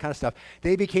and all that kind of stuff,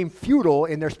 they became futile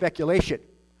in their speculation,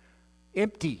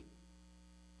 empty.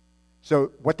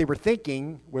 So what they were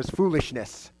thinking was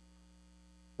foolishness.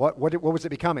 What was it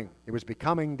becoming? It was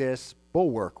becoming this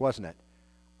bulwark, wasn't it?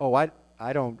 Oh,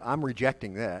 I'm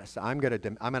rejecting this. I'm going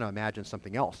to imagine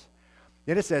something else.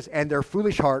 Then it says, and their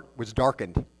foolish heart was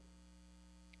darkened.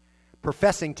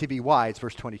 Professing to be wise,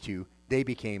 verse 22, they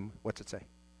became, what's it say?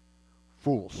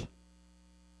 Fools.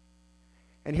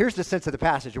 And here's the sense of the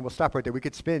passage, and we'll stop right there. We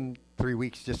could spend 3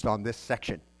 weeks just on this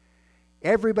section.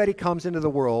 Everybody comes into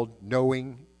the world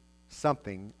knowing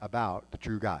something about the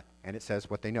true God, and it says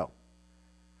what they know.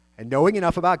 And knowing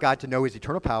enough about God to know his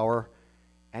eternal power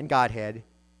and Godhead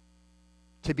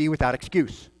to be without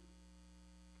excuse.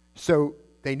 So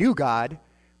they knew God,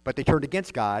 but they turned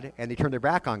against God, and they turned their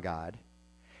back on God.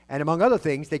 And among other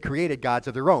things, they created gods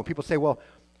of their own. People say, well,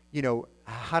 you know,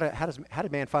 how did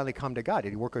man finally come to God? Did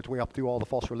he work his way up through all the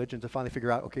false religions and finally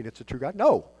figure out, okay, that's the true God?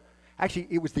 No. Actually,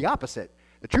 it was the opposite.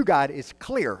 The true God is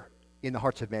clear in the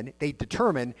hearts of men. They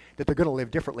determine that they're going to live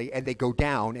differently, and they go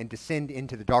down and descend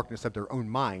into the darkness of their own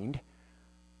mind.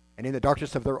 And in the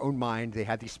darkness of their own mind, they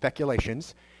have these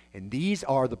speculations. And these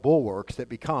are the bulwarks that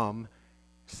become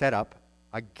set up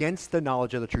against the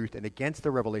knowledge of the truth and against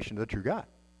the revelation of the true God.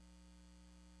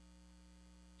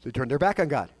 So they turned their back on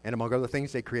God. And among other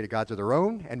things, they created gods of their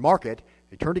own and market.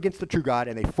 They turned against the true God,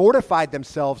 and they fortified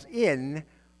themselves in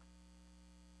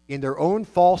their own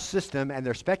false system and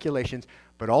their speculations.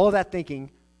 But all of that thinking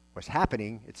was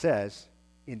happening, it says,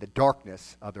 in the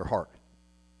darkness of their heart.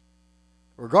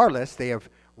 Regardless, they have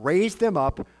raised them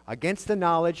up against the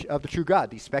knowledge of the true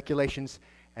God, these speculations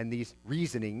and these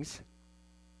reasonings.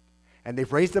 And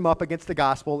they've raised them up against the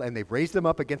gospel, and they've raised them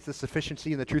up against the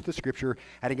sufficiency and the truth of Scripture,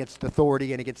 and against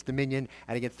authority, and against dominion,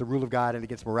 and against the rule of God, and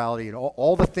against morality, and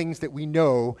all the things that we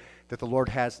know that the Lord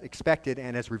has expected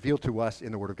and has revealed to us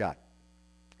in the Word of God.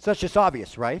 So that's just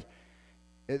obvious, right?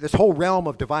 This whole realm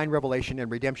of divine revelation and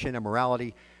redemption and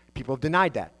morality, people have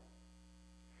denied that.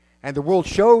 And the world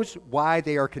shows why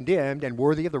they are condemned and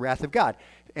worthy of the wrath of God.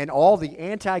 And all the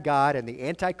anti-God and the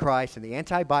anti-Christ and the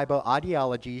anti-Bible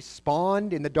ideologies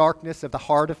spawned in the darkness of the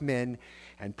heart of men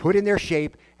and put in their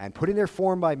shape and put in their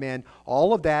form by men,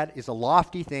 all of that is a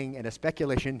lofty thing and a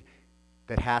speculation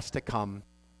that has to come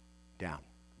down.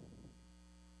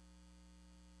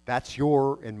 That's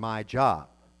your and my job.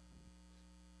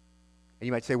 And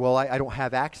you might say, well, I don't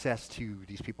have access to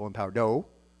these people in power. No.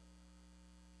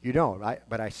 You don't.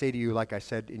 But I say to you, like I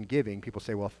said in giving, people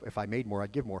say, well, if I made more,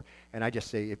 I'd give more. And I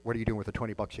just say, what are you doing with the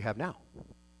 $20 you have now?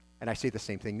 And I say the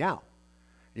same thing now.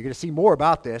 You're going to see more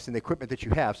about this and the equipment that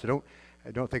you have, so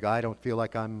don't think I don't feel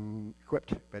like I'm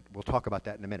equipped, but we'll talk about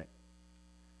that in a minute.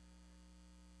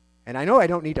 And I know I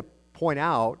don't need to point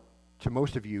out to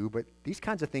most of you, but these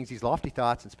kinds of things, these lofty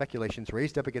thoughts and speculations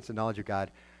raised up against the knowledge of God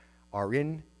are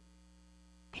in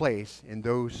place in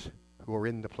those who are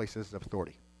in the places of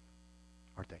authority.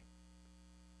 Aren't they?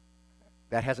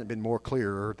 That hasn't been more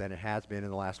clearer than it has been in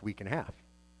the last week and a half.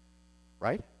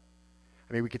 Right?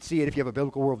 I mean, we could see it if you have a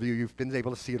biblical worldview. You've been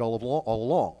able to see it all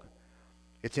along.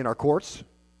 It's in our courts.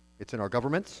 It's in our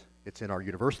governments. It's in our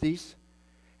universities.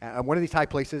 And one of these high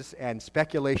places and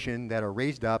speculation that are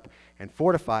raised up and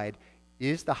fortified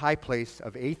is the high place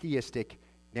of atheistic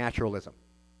naturalism.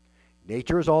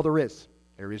 Nature is all there is.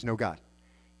 There is no God.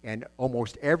 And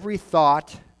almost every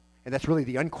thought, and that's really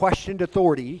the unquestioned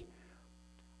authority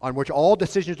on which all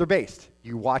decisions are based.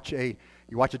 You watch a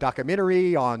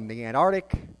documentary on the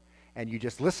Antarctic, and you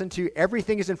just listen to,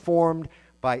 everything is informed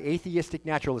by atheistic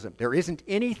naturalism. There isn't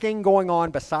anything going on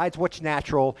besides what's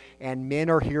natural, and men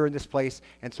are here in this place,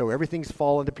 and so everything's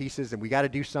fallen to pieces, and we got to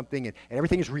do something, and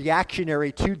everything is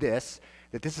reactionary to this,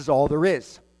 that this is all there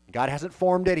is. God hasn't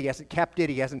formed it. He hasn't kept it.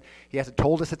 He hasn't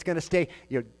told us it's going to stay.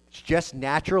 It's just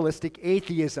naturalistic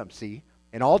atheism, see?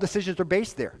 And all decisions are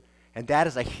based there. And that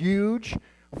is a huge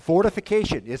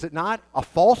fortification, is it not? A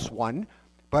false one,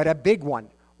 but a big one,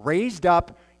 raised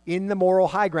up in the moral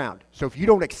high ground. So if you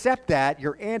don't accept that,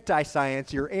 you're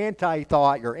anti-science, you're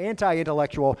anti-thought, you're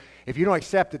anti-intellectual, if you don't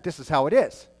accept that this is how it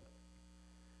is.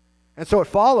 And so it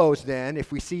follows then,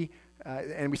 if we see,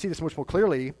 and we see this much more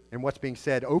clearly in what's being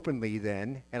said openly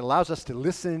then, and allows us to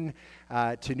listen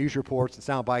to news reports and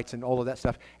sound bites and all of that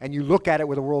stuff, and you look at it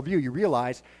with a worldview, you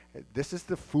realize this is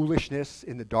the foolishness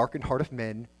in the darkened heart of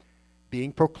men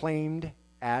being proclaimed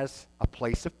as a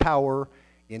place of power,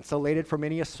 insulated from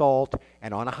any assault,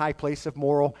 and on a high place of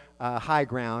moral high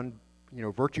ground,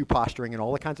 virtue posturing and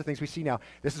all the kinds of things we see now.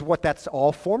 This is what that's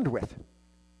all formed with.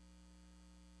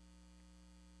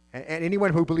 And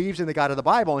anyone who believes in the God of the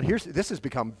Bible, and this has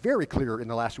become very clear in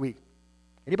the last week,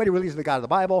 anybody who believes in the God of the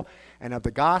Bible and of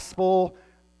the gospel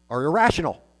are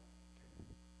irrational.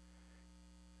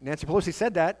 Nancy Pelosi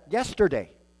said that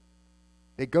yesterday.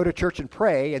 They go to church and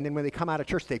pray, and then when they come out of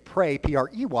church, they pray,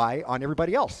 P-R-E-Y, on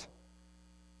everybody else.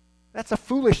 That's a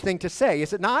foolish thing to say,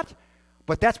 is it not?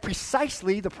 But that's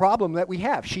precisely the problem that we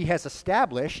have. She has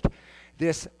established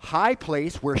this high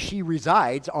place where she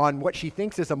resides on what she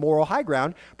thinks is a moral high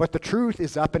ground, but the truth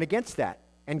is up and against that.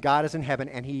 And God is in heaven,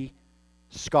 and he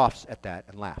scoffs at that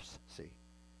and laughs, see.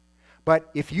 But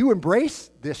if you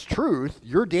embrace this truth,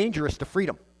 you're dangerous to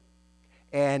freedom.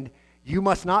 And you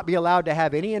must not be allowed to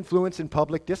have any influence in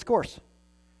public discourse.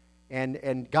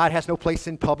 And God has no place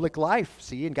in public life,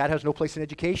 see? And God has no place in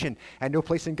education and no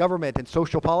place in government and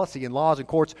social policy and laws and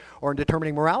courts or in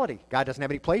determining morality. God doesn't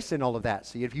have any place in all of that,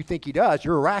 see? If you think he does,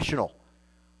 you're irrational.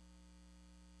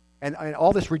 And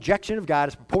all this rejection of God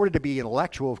is purported to be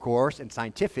intellectual, of course, and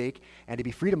scientific, and to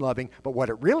be freedom-loving. But what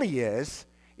it really is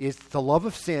the love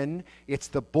of sin. It's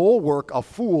the bulwark of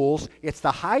fools. It's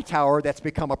the high tower that's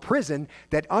become a prison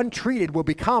that untreated will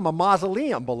become a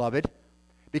mausoleum, beloved.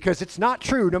 Because it's not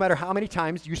true no matter how many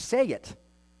times you say it.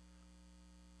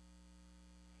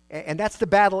 And that's the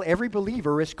battle every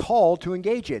believer is called to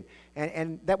engage in.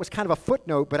 And that was kind of a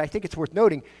footnote, but I think it's worth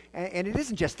noting. And it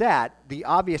isn't just that, the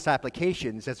obvious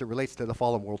applications as it relates to the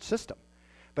fallen world system.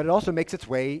 But it also makes its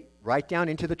way right down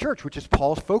into the church, which is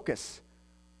Paul's focus.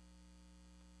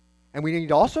 And we need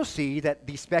to also see that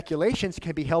these speculations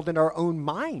can be held in our own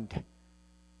mind.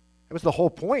 That was the whole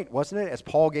point, wasn't it? As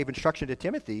Paul gave instruction to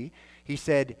Timothy, he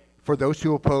said, for those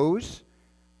who oppose,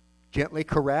 gently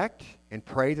correct and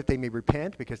pray that they may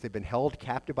repent because they've been held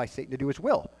captive by Satan to do his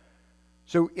will.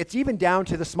 So it's even down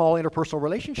to the small interpersonal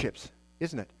relationships,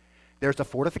 isn't it? There's a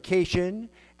fortification.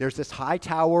 There's this high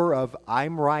tower of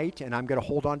I'm right and I'm going to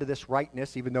hold on to this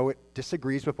rightness even though it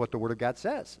disagrees with what the Word of God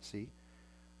says, see?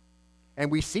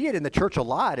 And we see it in the church a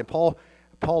lot, and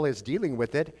Paul is dealing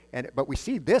with it, but we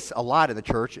see this a lot in the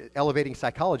church, elevating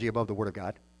psychology above the Word of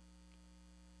God.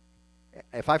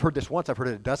 If I've heard this once, I've heard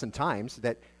it a dozen times,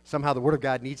 that somehow the Word of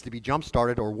God needs to be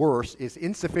jump-started, or worse, is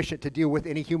insufficient to deal with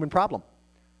any human problem.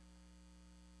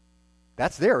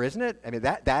 That's there, isn't it? I mean,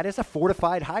 that is a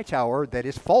fortified high tower that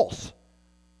is false.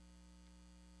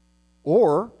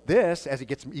 Or this, as it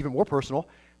gets even more personal,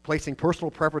 placing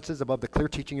personal preferences above the clear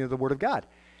teaching of the Word of God,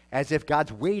 as if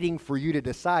God's waiting for you to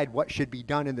decide what should be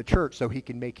done in the church so he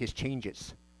can make his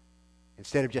changes.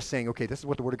 Instead of just saying, okay, this is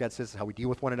what the Word of God says, this is how we deal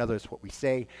with one another, this is what we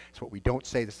say, this is what we don't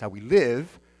say, this is how we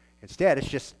live. Instead, it's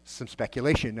just some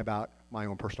speculation about my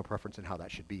own personal preference and how that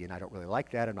should be, and I don't really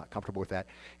like that, I'm not comfortable with that,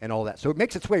 and all that. So it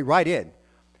makes its way right in.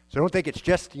 So don't think it's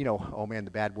just, oh man,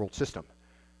 the bad world system.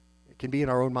 It can be in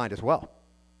our own mind as well.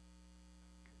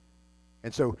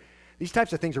 And so these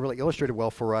types of things are really illustrated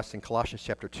well for us in Colossians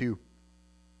chapter 2.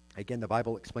 Again, the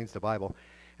Bible explains the Bible.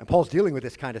 And Paul's dealing with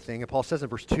this kind of thing, and Paul says in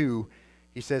verse 2,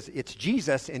 he says, it's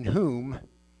Jesus in whom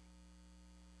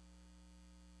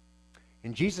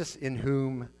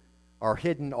are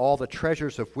hidden all the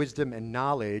treasures of wisdom and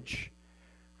knowledge.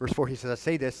 Verse 4, he says, I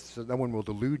say this so no one will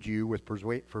delude you with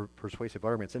persuasive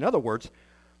arguments. In other words,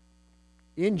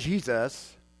 in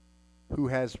Jesus, who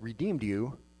has redeemed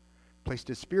you, placed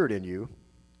his Spirit in you,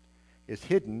 is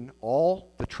hidden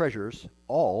all the treasures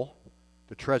of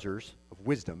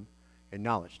wisdom and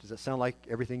knowledge. Does that sound like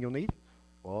everything you'll need?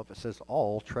 Well, if it says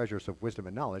all treasures of wisdom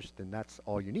and knowledge, then that's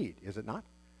all you need, is it not?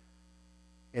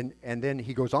 And then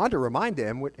he goes on to remind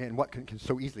them, and what can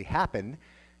so easily happen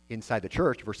inside the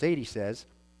church. Verse 8, he says,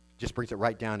 just brings it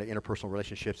right down to interpersonal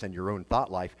relationships and your own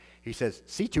thought life. He says,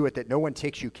 see to it that no one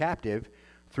takes you captive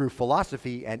through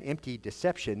philosophy and empty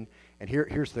deception. And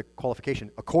here's the qualification,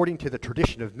 according to the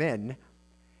tradition of men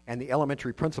and the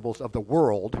elementary principles of the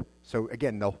world. So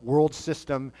again, the world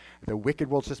system, the wicked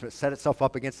world system that set itself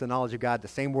up against the knowledge of God, the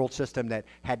same world system that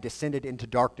had descended into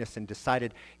darkness and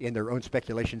decided in their own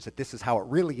speculations that this is how it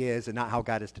really is and not how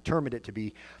God has determined it to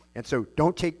be. And so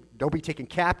don't be taken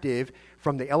captive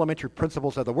from the elementary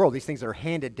principles of the world. These things that are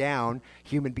handed down,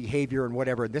 human behavior and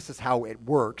whatever, this is how it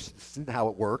works. This isn't how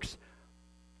it works.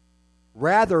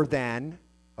 Rather than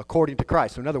according to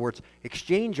Christ. So in other words,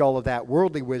 exchange all of that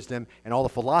worldly wisdom and all the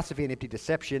philosophy and empty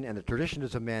deception and the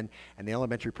traditions of men and the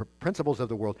elementary principles of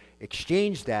the world.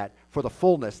 Exchange that for the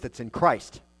fullness that's in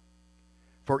Christ.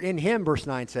 For in him, verse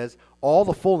 9 says, all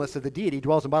the fullness of the deity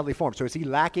dwells in bodily form. So is he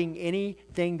lacking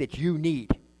anything that you need?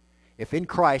 If in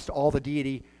Christ all the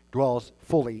deity dwells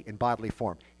fully in bodily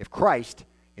form. If Christ,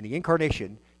 in the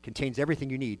incarnation, contains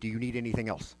everything you need, do you need anything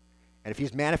else? And if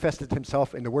he's manifested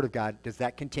himself in the Word of God, does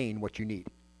that contain what you need?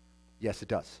 Yes, it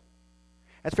does.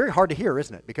 That's very hard to hear,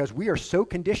 isn't it? Because we are so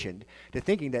conditioned to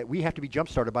thinking that we have to be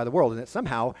jump-started by the world and that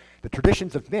somehow the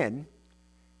traditions of men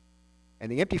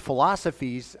and the empty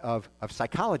philosophies of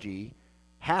psychology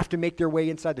have to make their way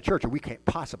inside the church or we can't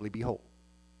possibly be whole.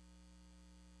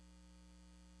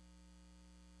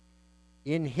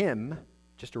 In him,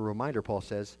 just a reminder, Paul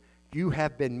says, you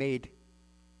have been made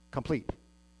complete.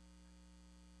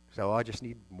 So I just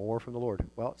need more from the Lord.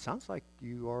 Well, it sounds like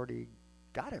you already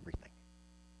got everything.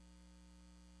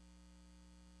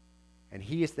 And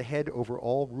he is the head over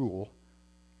all rule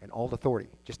and all authority,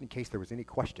 just in case there was any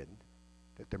question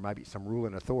that there might be some rule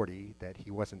and authority that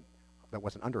wasn't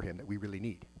under him that we really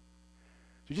need.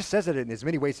 So he just says it in as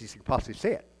many ways as he can possibly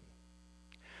say it.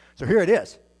 So here it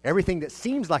is. Everything that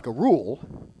seems like a rule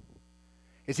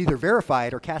is either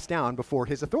verified or cast down before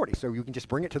his authority. So you can just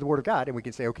bring it to the Word of God and we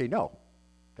can say, okay, no,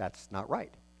 that's not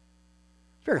right.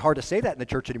 It's very hard to say that in the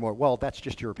church anymore. Well, that's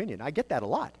just your opinion. I get that a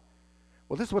lot.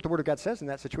 Well, this is what the Word of God says in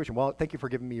that situation. Well, thank you for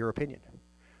giving me your opinion.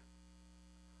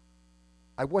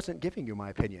 I wasn't giving you my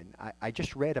opinion. I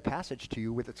just read a passage to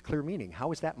you with its clear meaning.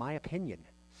 How is that my opinion?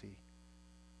 See?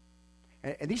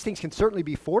 And these things can certainly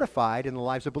be fortified in the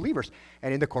lives of believers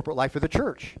and in the corporate life of the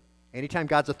church. Anytime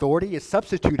God's authority is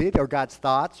substituted, or God's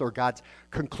thoughts, or God's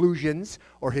conclusions,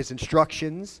 or his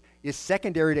instructions is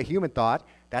secondary to human thought,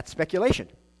 that's speculation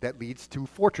that leads to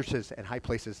fortresses and high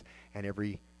places and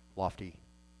every lofty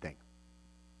thing.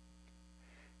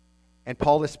 And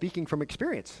Paul is speaking from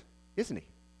experience, isn't he?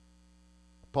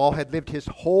 Paul had lived his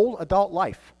whole adult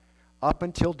life up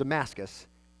until Damascus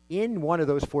in one of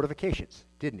those fortifications,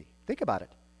 didn't he? Think about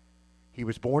it. He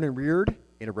was born and reared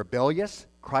in a rebellious,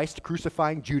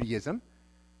 Christ-crucifying Judaism.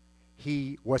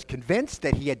 He was convinced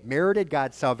that he had merited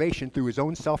God's salvation through his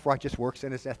own self-righteous works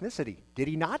and his ethnicity. Did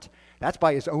he not? That's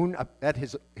by his own,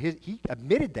 he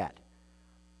admitted that.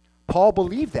 Paul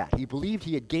believed that. He believed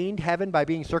he had gained heaven by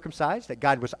being circumcised, that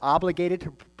God was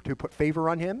obligated to put favor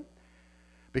on him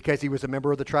because he was a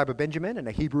member of the tribe of Benjamin and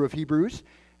a Hebrew of Hebrews.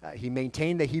 He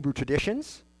maintained the Hebrew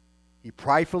traditions. He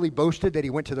pridefully boasted that he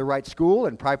went to the right school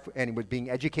and he was being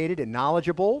educated and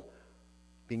knowledgeable,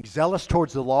 being zealous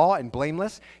towards the law and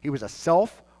blameless. He was a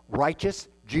self-righteous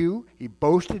Jew. He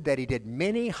boasted that he did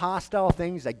many hostile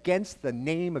things against the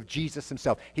name of Jesus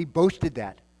himself. He boasted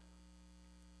that.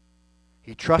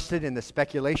 He trusted in the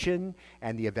speculation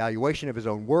and the evaluation of his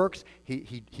own works.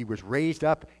 He was raised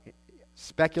up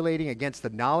speculating against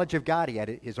the knowledge of God. He had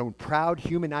his own proud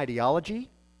human ideology.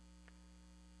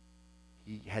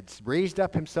 He had raised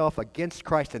up himself against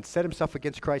Christ and set himself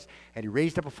against Christ, and he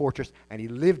raised up a fortress, and he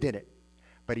lived in it.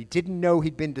 But he didn't know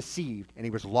he'd been deceived, and he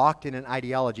was locked in an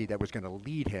ideology that was going to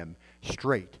lead him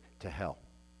straight to hell.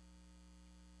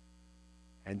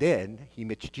 And then he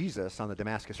met Jesus on the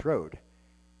Damascus Road.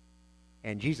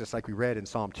 And Jesus, like we read in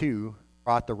Psalm 2,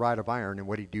 brought the rod of iron, and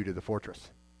what did he do to the fortress?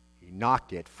 He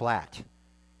knocked it flat.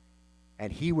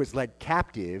 And he was led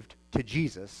captive to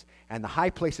Jesus, and the high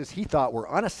places he thought were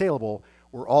unassailable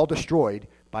were all destroyed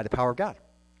by the power of God.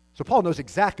 So Paul knows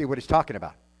exactly what he's talking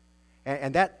about.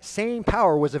 And that same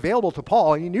power was available to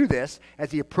Paul, and he knew this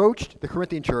as he approached the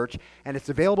Corinthian church, and it's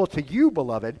available to you,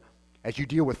 beloved, as you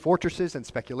deal with fortresses and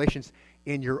speculations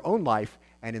in your own life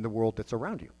and in the world that's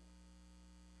around you.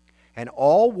 And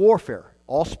all warfare,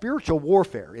 all spiritual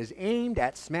warfare, is aimed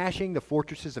at smashing the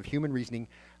fortresses of human reasoning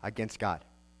against God.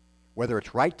 Whether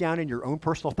it's right down in your own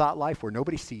personal thought life where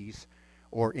nobody sees,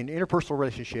 or in interpersonal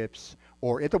relationships,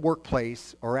 or at the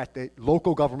workplace, or at the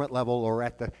local government level, or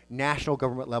at the national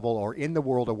government level, or in the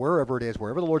world, or wherever it is,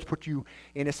 wherever the Lord's put you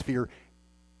in a sphere,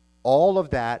 all of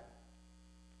that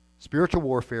spiritual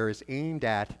warfare is aimed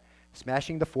at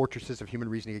smashing the fortresses of human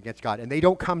reasoning against God. And they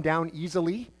don't come down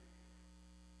easily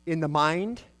in the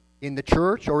mind, in the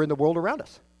church, or in the world around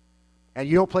us. And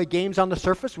you don't play games on the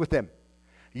surface with them.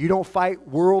 You don't fight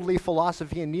worldly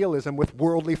philosophy and nihilism with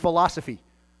worldly philosophy.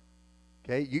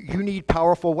 Okay? You need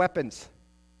powerful weapons.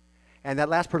 And that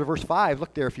last part of verse 5,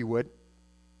 look there if you would.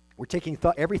 We're taking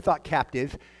every thought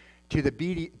captive to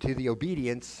the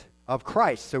obedience of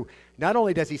Christ. So not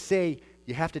only does he say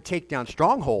you have to take down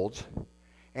strongholds,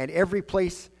 and every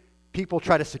place people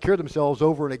try to secure themselves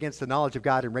over and against the knowledge of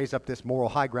God and raise up this moral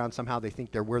high ground, somehow they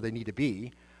think they're where they need to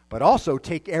be, but also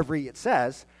take every, it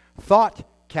says, thought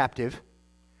captive.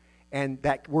 And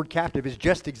that word captive is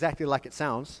just exactly like it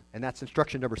sounds, and that's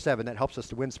instruction number 7. That helps us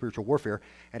to win spiritual warfare.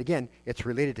 And again, it's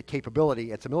related to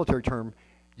capability. It's a military term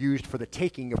used for the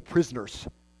taking of prisoners.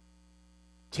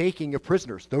 Taking of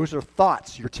prisoners. Those are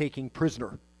thoughts you're taking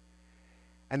prisoner.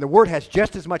 And the word has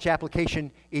just as much application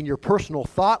in your personal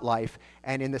thought life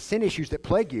and in the sin issues that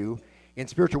plague you in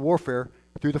spiritual warfare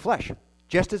through the flesh.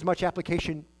 Just as much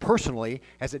application personally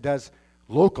as it does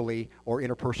locally or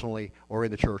interpersonally or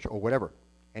in the church or whatever.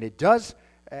 And it does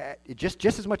just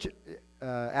as much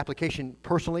application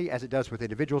personally as it does with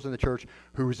individuals in the church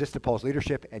who resisted Paul's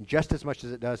leadership, and just as much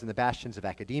as it does in the bastions of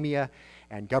academia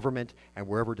and government and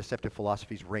wherever deceptive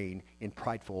philosophies reign in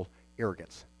prideful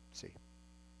arrogance. See?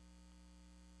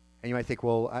 And you might think,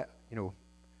 well,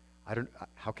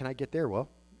 how can I get there? Well,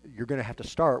 you're going to have to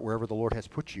start wherever the Lord has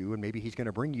put you, and maybe he's going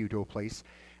to bring you to a place,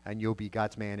 and you'll be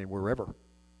God's man in wherever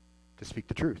to speak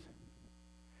the truth.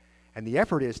 And the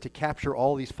effort is to capture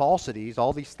all these falsities,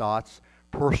 all these thoughts,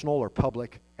 personal or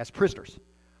public, as prisoners.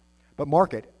 But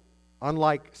mark it,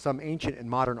 unlike some ancient and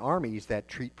modern armies that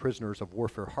treat prisoners of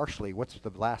warfare harshly, what's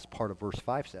the last part of verse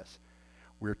 5 says?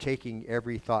 We're taking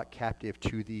every thought captive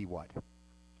to the what?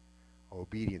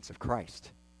 Obedience of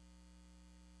Christ.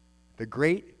 The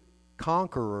great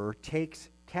conqueror takes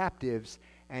captives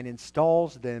and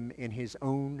installs them in his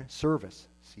own service.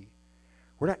 See,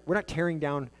 we're not tearing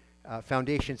down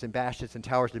foundations and bastions and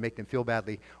towers to make them feel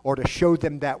badly or to show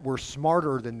them that we're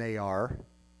smarter than they are.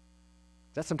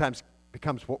 That sometimes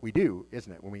becomes what we do,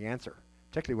 isn't it, when we answer,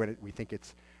 particularly when we think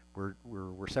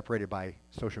we're separated by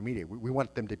social media. We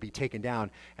want them to be taken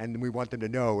down, and we want them to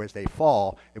know as they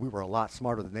fall that we were a lot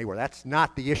smarter than they were. That's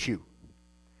not the issue.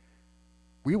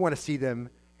 We want to see them,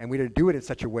 and we do it in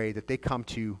such a way that they come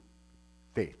to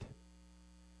faith.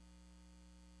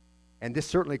 And this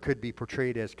certainly could be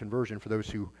portrayed as conversion for those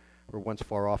who were once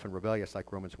far off and rebellious,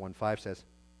 like Romans 1:5 says.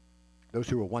 Those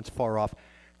who were once far off,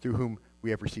 through whom we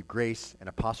have received grace and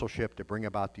apostleship to bring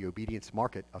about the obedience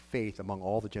market of faith among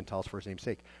all the Gentiles for his name's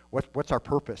sake. What's our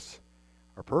purpose?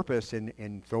 Our purpose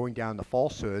in throwing down the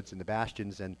falsehoods and the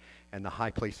bastions and the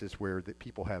high places where the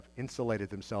people have insulated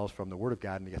themselves from the Word of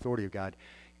God and the authority of God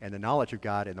and the knowledge of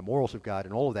God and the morals of God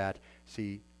and all of that.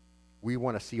 See, we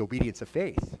want to see obedience of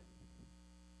faith.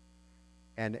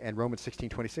 And Romans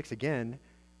 16:26 again,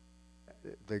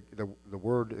 the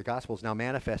word, the gospel is now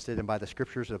manifested, and by the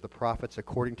scriptures of the prophets,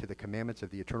 according to the commandments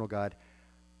of the eternal God,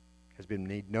 has been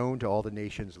made known to all the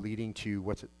nations, leading to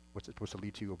what's it supposed to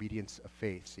lead to? Obedience of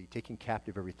faith. See, taking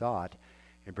captive every thought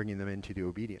and bringing them into the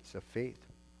obedience of faith.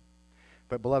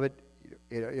 But beloved,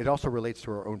 it also relates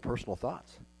to our own personal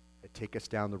thoughts that take us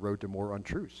down the road to more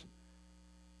untruths,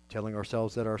 telling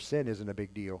ourselves that our sin isn't a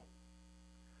big deal,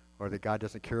 or that God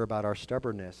doesn't care about our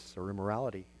stubbornness or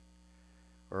immorality,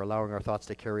 or allowing our thoughts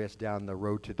to carry us down the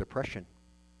road to depression,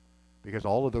 because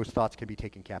all of those thoughts can be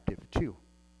taken captive too.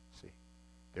 See,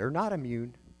 they're not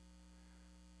immune.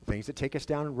 Things that take us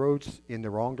down roads in the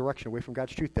wrong direction away from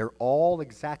God's truth, they're all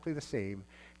exactly the same.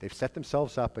 They've set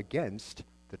themselves up against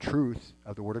the truth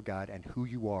of the Word of God and who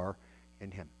you are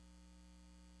in Him.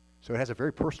 So it has a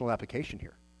very personal application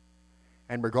here.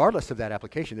 And regardless of that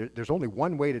application, there's only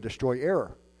one way to destroy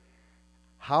error.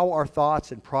 How are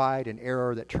thoughts and pride and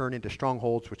error that turn into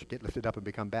strongholds, which get lifted up and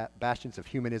become bastions of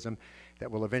humanism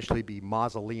that will eventually be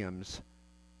mausoleums,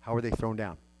 how are they thrown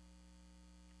down?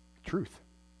 Truth.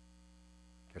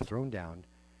 They're thrown down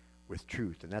with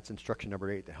truth. And that's instruction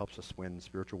number 8 that helps us win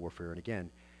spiritual warfare. And again,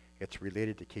 it's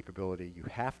related to capability. You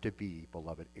have to be,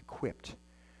 beloved, equipped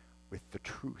with the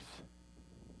truth.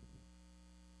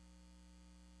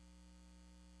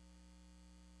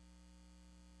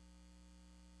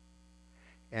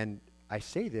 And I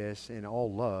say this in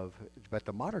all love, but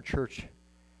the modern church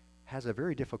has a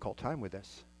very difficult time with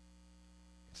this.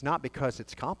 It's not because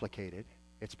it's complicated.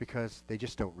 It's because they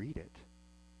just don't read it.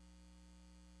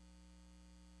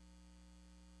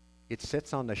 It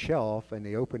sits on the shelf, and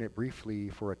they open it briefly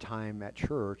for a time at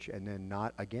church, and then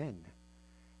not again.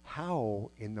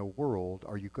 How in the world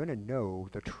are you going to know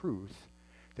the truth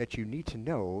that you need to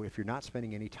know if you're not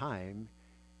spending any time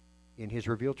in His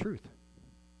revealed truth?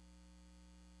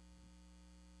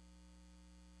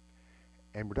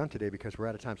 And we're done today because we're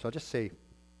out of time. So I'll just say,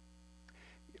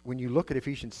 when you look at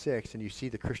Ephesians 6 and you see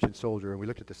the Christian soldier, and we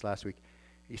looked at this last week,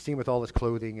 you see him with all his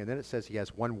clothing, and then it says he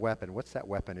has one weapon. What's that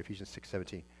weapon? Ephesians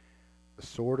 6:17. The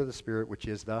sword of the Spirit, which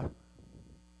is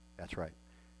that's right,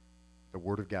 the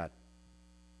Word of God.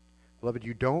 Beloved,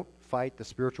 you don't fight the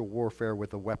spiritual warfare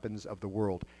with the weapons of the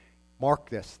world. Mark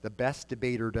this, the best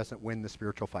debater doesn't win the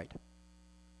spiritual fight.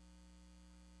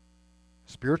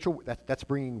 That's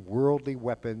bringing worldly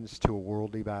weapons to a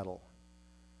worldly battle.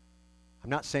 I'm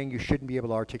not saying you shouldn't be able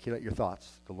to articulate your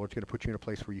thoughts. The Lord's going to put you in a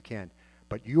place where you can.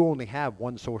 But you only have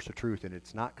one source of truth, and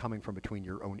it's not coming from between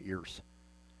your own ears.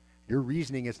 Your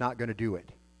reasoning is not going to do it.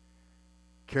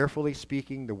 Carefully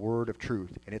speaking the word of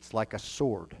truth, and it's like a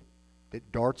sword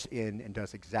that darts in and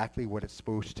does exactly what it's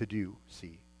supposed to do,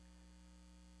 see?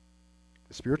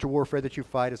 The spiritual warfare that you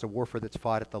fight is a warfare that's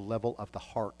fought at the level of the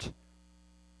heart.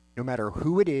 No matter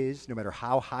who it is, no matter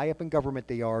how high up in government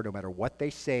they are, no matter what they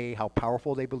say, how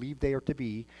powerful they believe they are to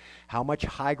be, how much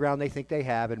high ground they think they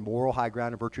have, and moral high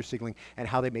ground and virtue signaling, and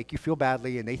how they make you feel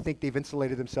badly, and they think they've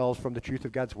insulated themselves from the truth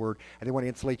of God's word, and they want to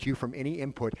insulate you from any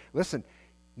input. Listen,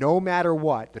 no matter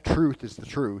what, the truth is the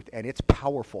truth, and it's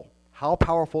powerful. How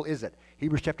powerful is it?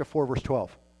 Hebrews chapter 4, verse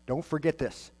 12. Don't forget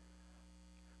this.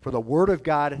 For the word of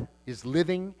God is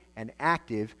living and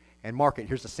active, and mark it,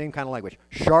 here's the same kind of language,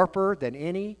 sharper than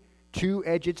any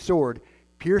two-edged sword,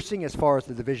 piercing as far as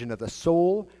the division of the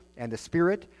soul and the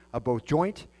spirit, of both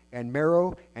joint and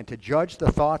marrow, and to judge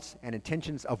the thoughts and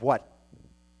intentions of what?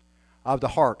 Of the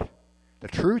heart. The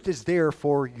truth is there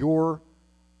for your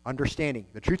understanding.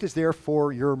 The truth is there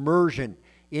for your immersion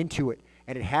into it,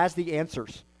 and it has the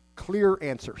answers, clear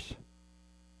answers.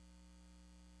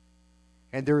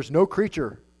 And there is no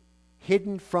creature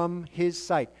hidden from his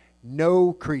sight.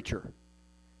 No creature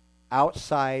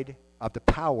outside of the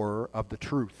power of the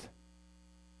truth.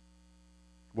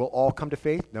 Will all come to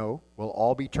faith? No. Will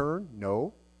all be turned?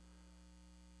 No.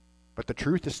 But the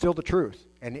truth is still the truth,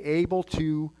 and able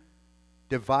to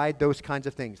divide those kinds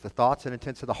of things, the thoughts and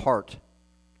intents of the heart.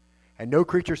 And no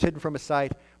creature is hidden from his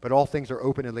sight, but all things are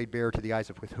open and laid bare to the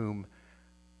eyes of with whom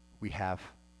we have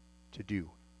to do.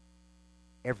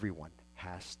 Everyone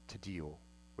has to deal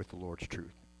with the Lord's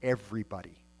truth.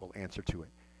 Everybody will answer to it.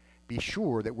 Be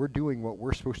sure that we're doing what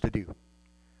we're supposed to do.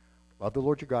 Love the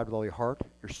Lord your God with all your heart,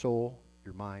 your soul,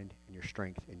 your mind, and your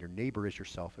strength, and your neighbor as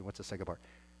yourself. And what's the second part?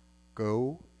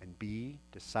 Go and be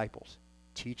disciples,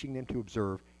 teaching them to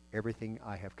observe everything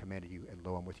I have commanded you, and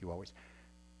lo, I'm with you always.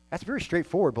 That's very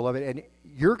straightforward, beloved, and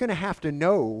you're going to have to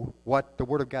know what the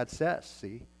Word of God says,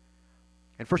 see?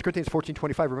 In 1 Corinthians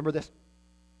 14:25, remember this?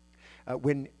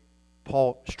 When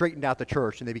Paul straightened out the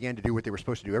church and they began to do what they were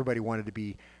supposed to do. Everyone wanted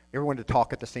to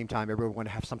talk at the same time. Everyone wanted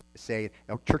to have something to say.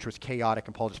 Church was chaotic,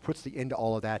 and Paul just puts the end to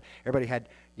all of that. Everybody had,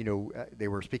 they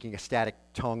were speaking ecstatic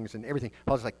tongues and everything.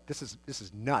 Paul's like, this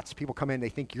is nuts. People come in, they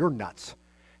think you're nuts.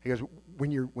 He goes,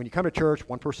 when you come to church,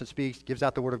 one person speaks, gives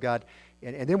out the Word of God,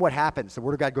 and then what happens? The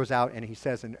Word of God goes out, and he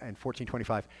says in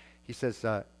 14:25, he says,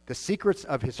 the secrets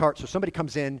of his heart. So somebody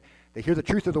comes in, they hear the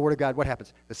truth of the Word of God. What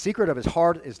happens? The secret of his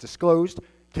heart is disclosed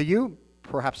to you,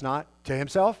 perhaps not. To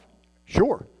himself,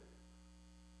 sure.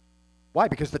 Why?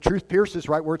 Because the truth pierces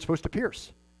right where it's supposed to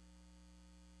pierce.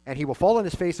 And he will fall on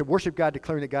his face and worship God,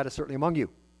 declaring that God is certainly among you.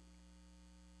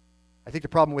 I think the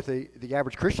problem with the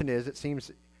average Christian is it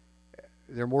seems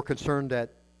they're more concerned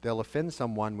that they'll offend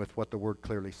someone with what the Word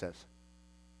clearly says.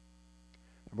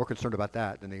 They're more concerned about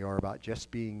that than they are about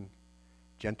just being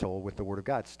gentle with the Word of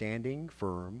God, standing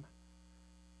firm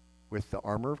with the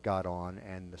armor of God on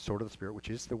and the sword of the Spirit, which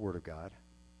is the Word of God,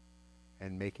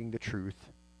 and making the truth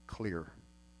clear.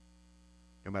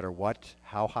 No matter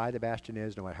how high the bastion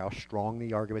is, no matter how strong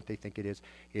the argument they think it is,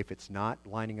 if it's not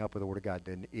lining up with the Word of God,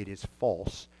 then it is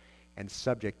false and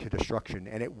subject to destruction.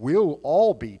 And it will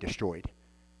all be destroyed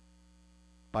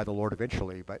by the Lord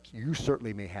eventually, but you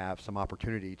certainly may have some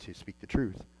opportunity to speak the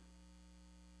truth.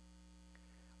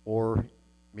 Or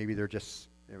maybe they're just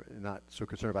not so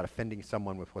concerned about offending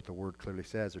someone with what the Word clearly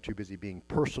says. They're too busy being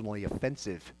personally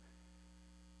offensive,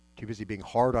 too busy being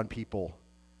hard on people,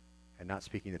 and not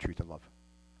speaking the truth in love.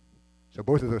 So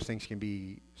both of those things can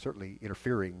be certainly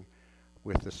interfering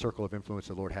with the circle of influence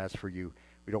the Lord has for you.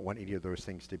 We don't want any of those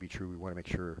things to be true. We want to make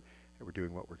sure that we're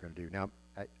doing what we're going to do. Now,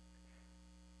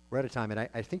 we're out of time, and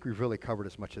I think we've really covered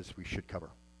as much as we should cover.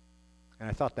 And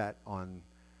I thought that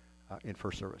in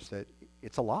first service, that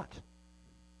it's a lot.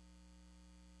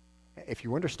 If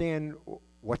you understand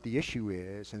what the issue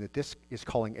is and that this is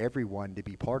calling everyone to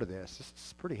be part of this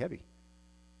is pretty heavy.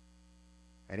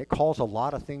 And it calls a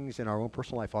lot of things in our own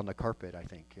personal life on the carpet, I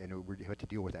think. And we have to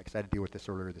deal with that because I had to deal with this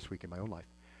earlier this week in my own life.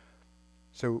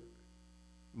 So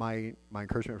my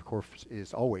encouragement, of course,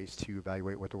 is always to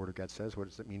evaluate what the Word of God says. What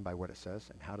does it mean by what it says,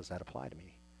 and how does that apply to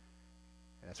me?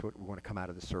 And that's what we want to come out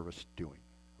of this service doing.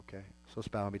 Okay? So let's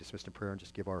bow and be dismissed in prayer and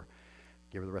just give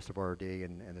the rest of our day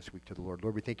and this week to the Lord.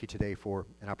 Lord, we thank you today for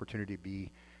an opportunity to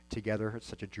be together. It's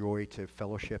such a joy to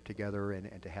fellowship together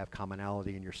and to have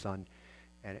commonality in your Son.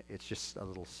 And it's just a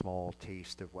little small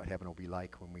taste of what heaven will be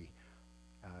like when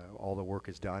all the work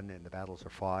is done and the battles are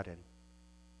fought, and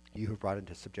you have brought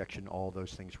into subjection all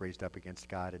those things raised up against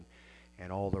God,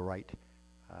 and all the right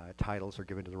titles are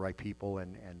given to the right people,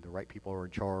 and the right people are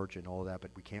in charge and all of that,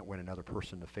 but we can't win another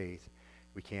person to faith.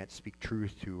 We can't speak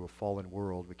truth to a fallen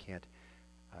world. We can't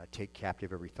take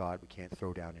captive every thought. We can't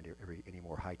throw down any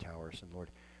more high towers. And Lord,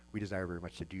 we desire very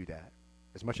much to do that.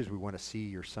 As much as we want to see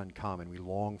your Son come, and we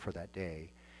long for that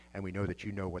day, and we know that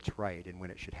you know what's right and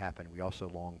when it should happen, we also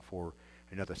long for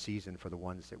another season for the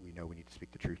ones that we know we need to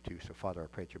speak the truth to. So, Father, I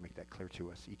pray that you make that clear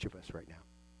to us, each of us right now.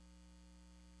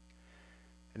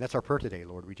 And that's our prayer today,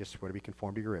 Lord. We just want to be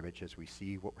conformed to your image as we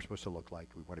see what we're supposed to look like.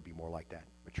 We want to be more like that.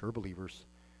 Mature believers,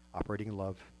 operating in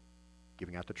love,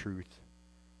 giving out the truth,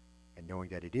 and knowing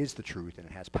that it is the truth and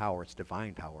it has power. It's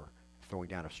divine power, throwing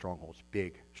down of strongholds,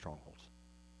 big strongholds,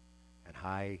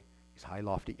 and these high,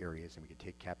 lofty areas, and we can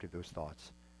take captive those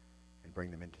thoughts and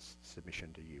bring them into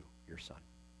submission to you, your Son.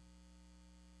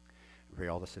 We pray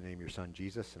all this in the name of your Son,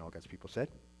 Jesus, and all God's people said.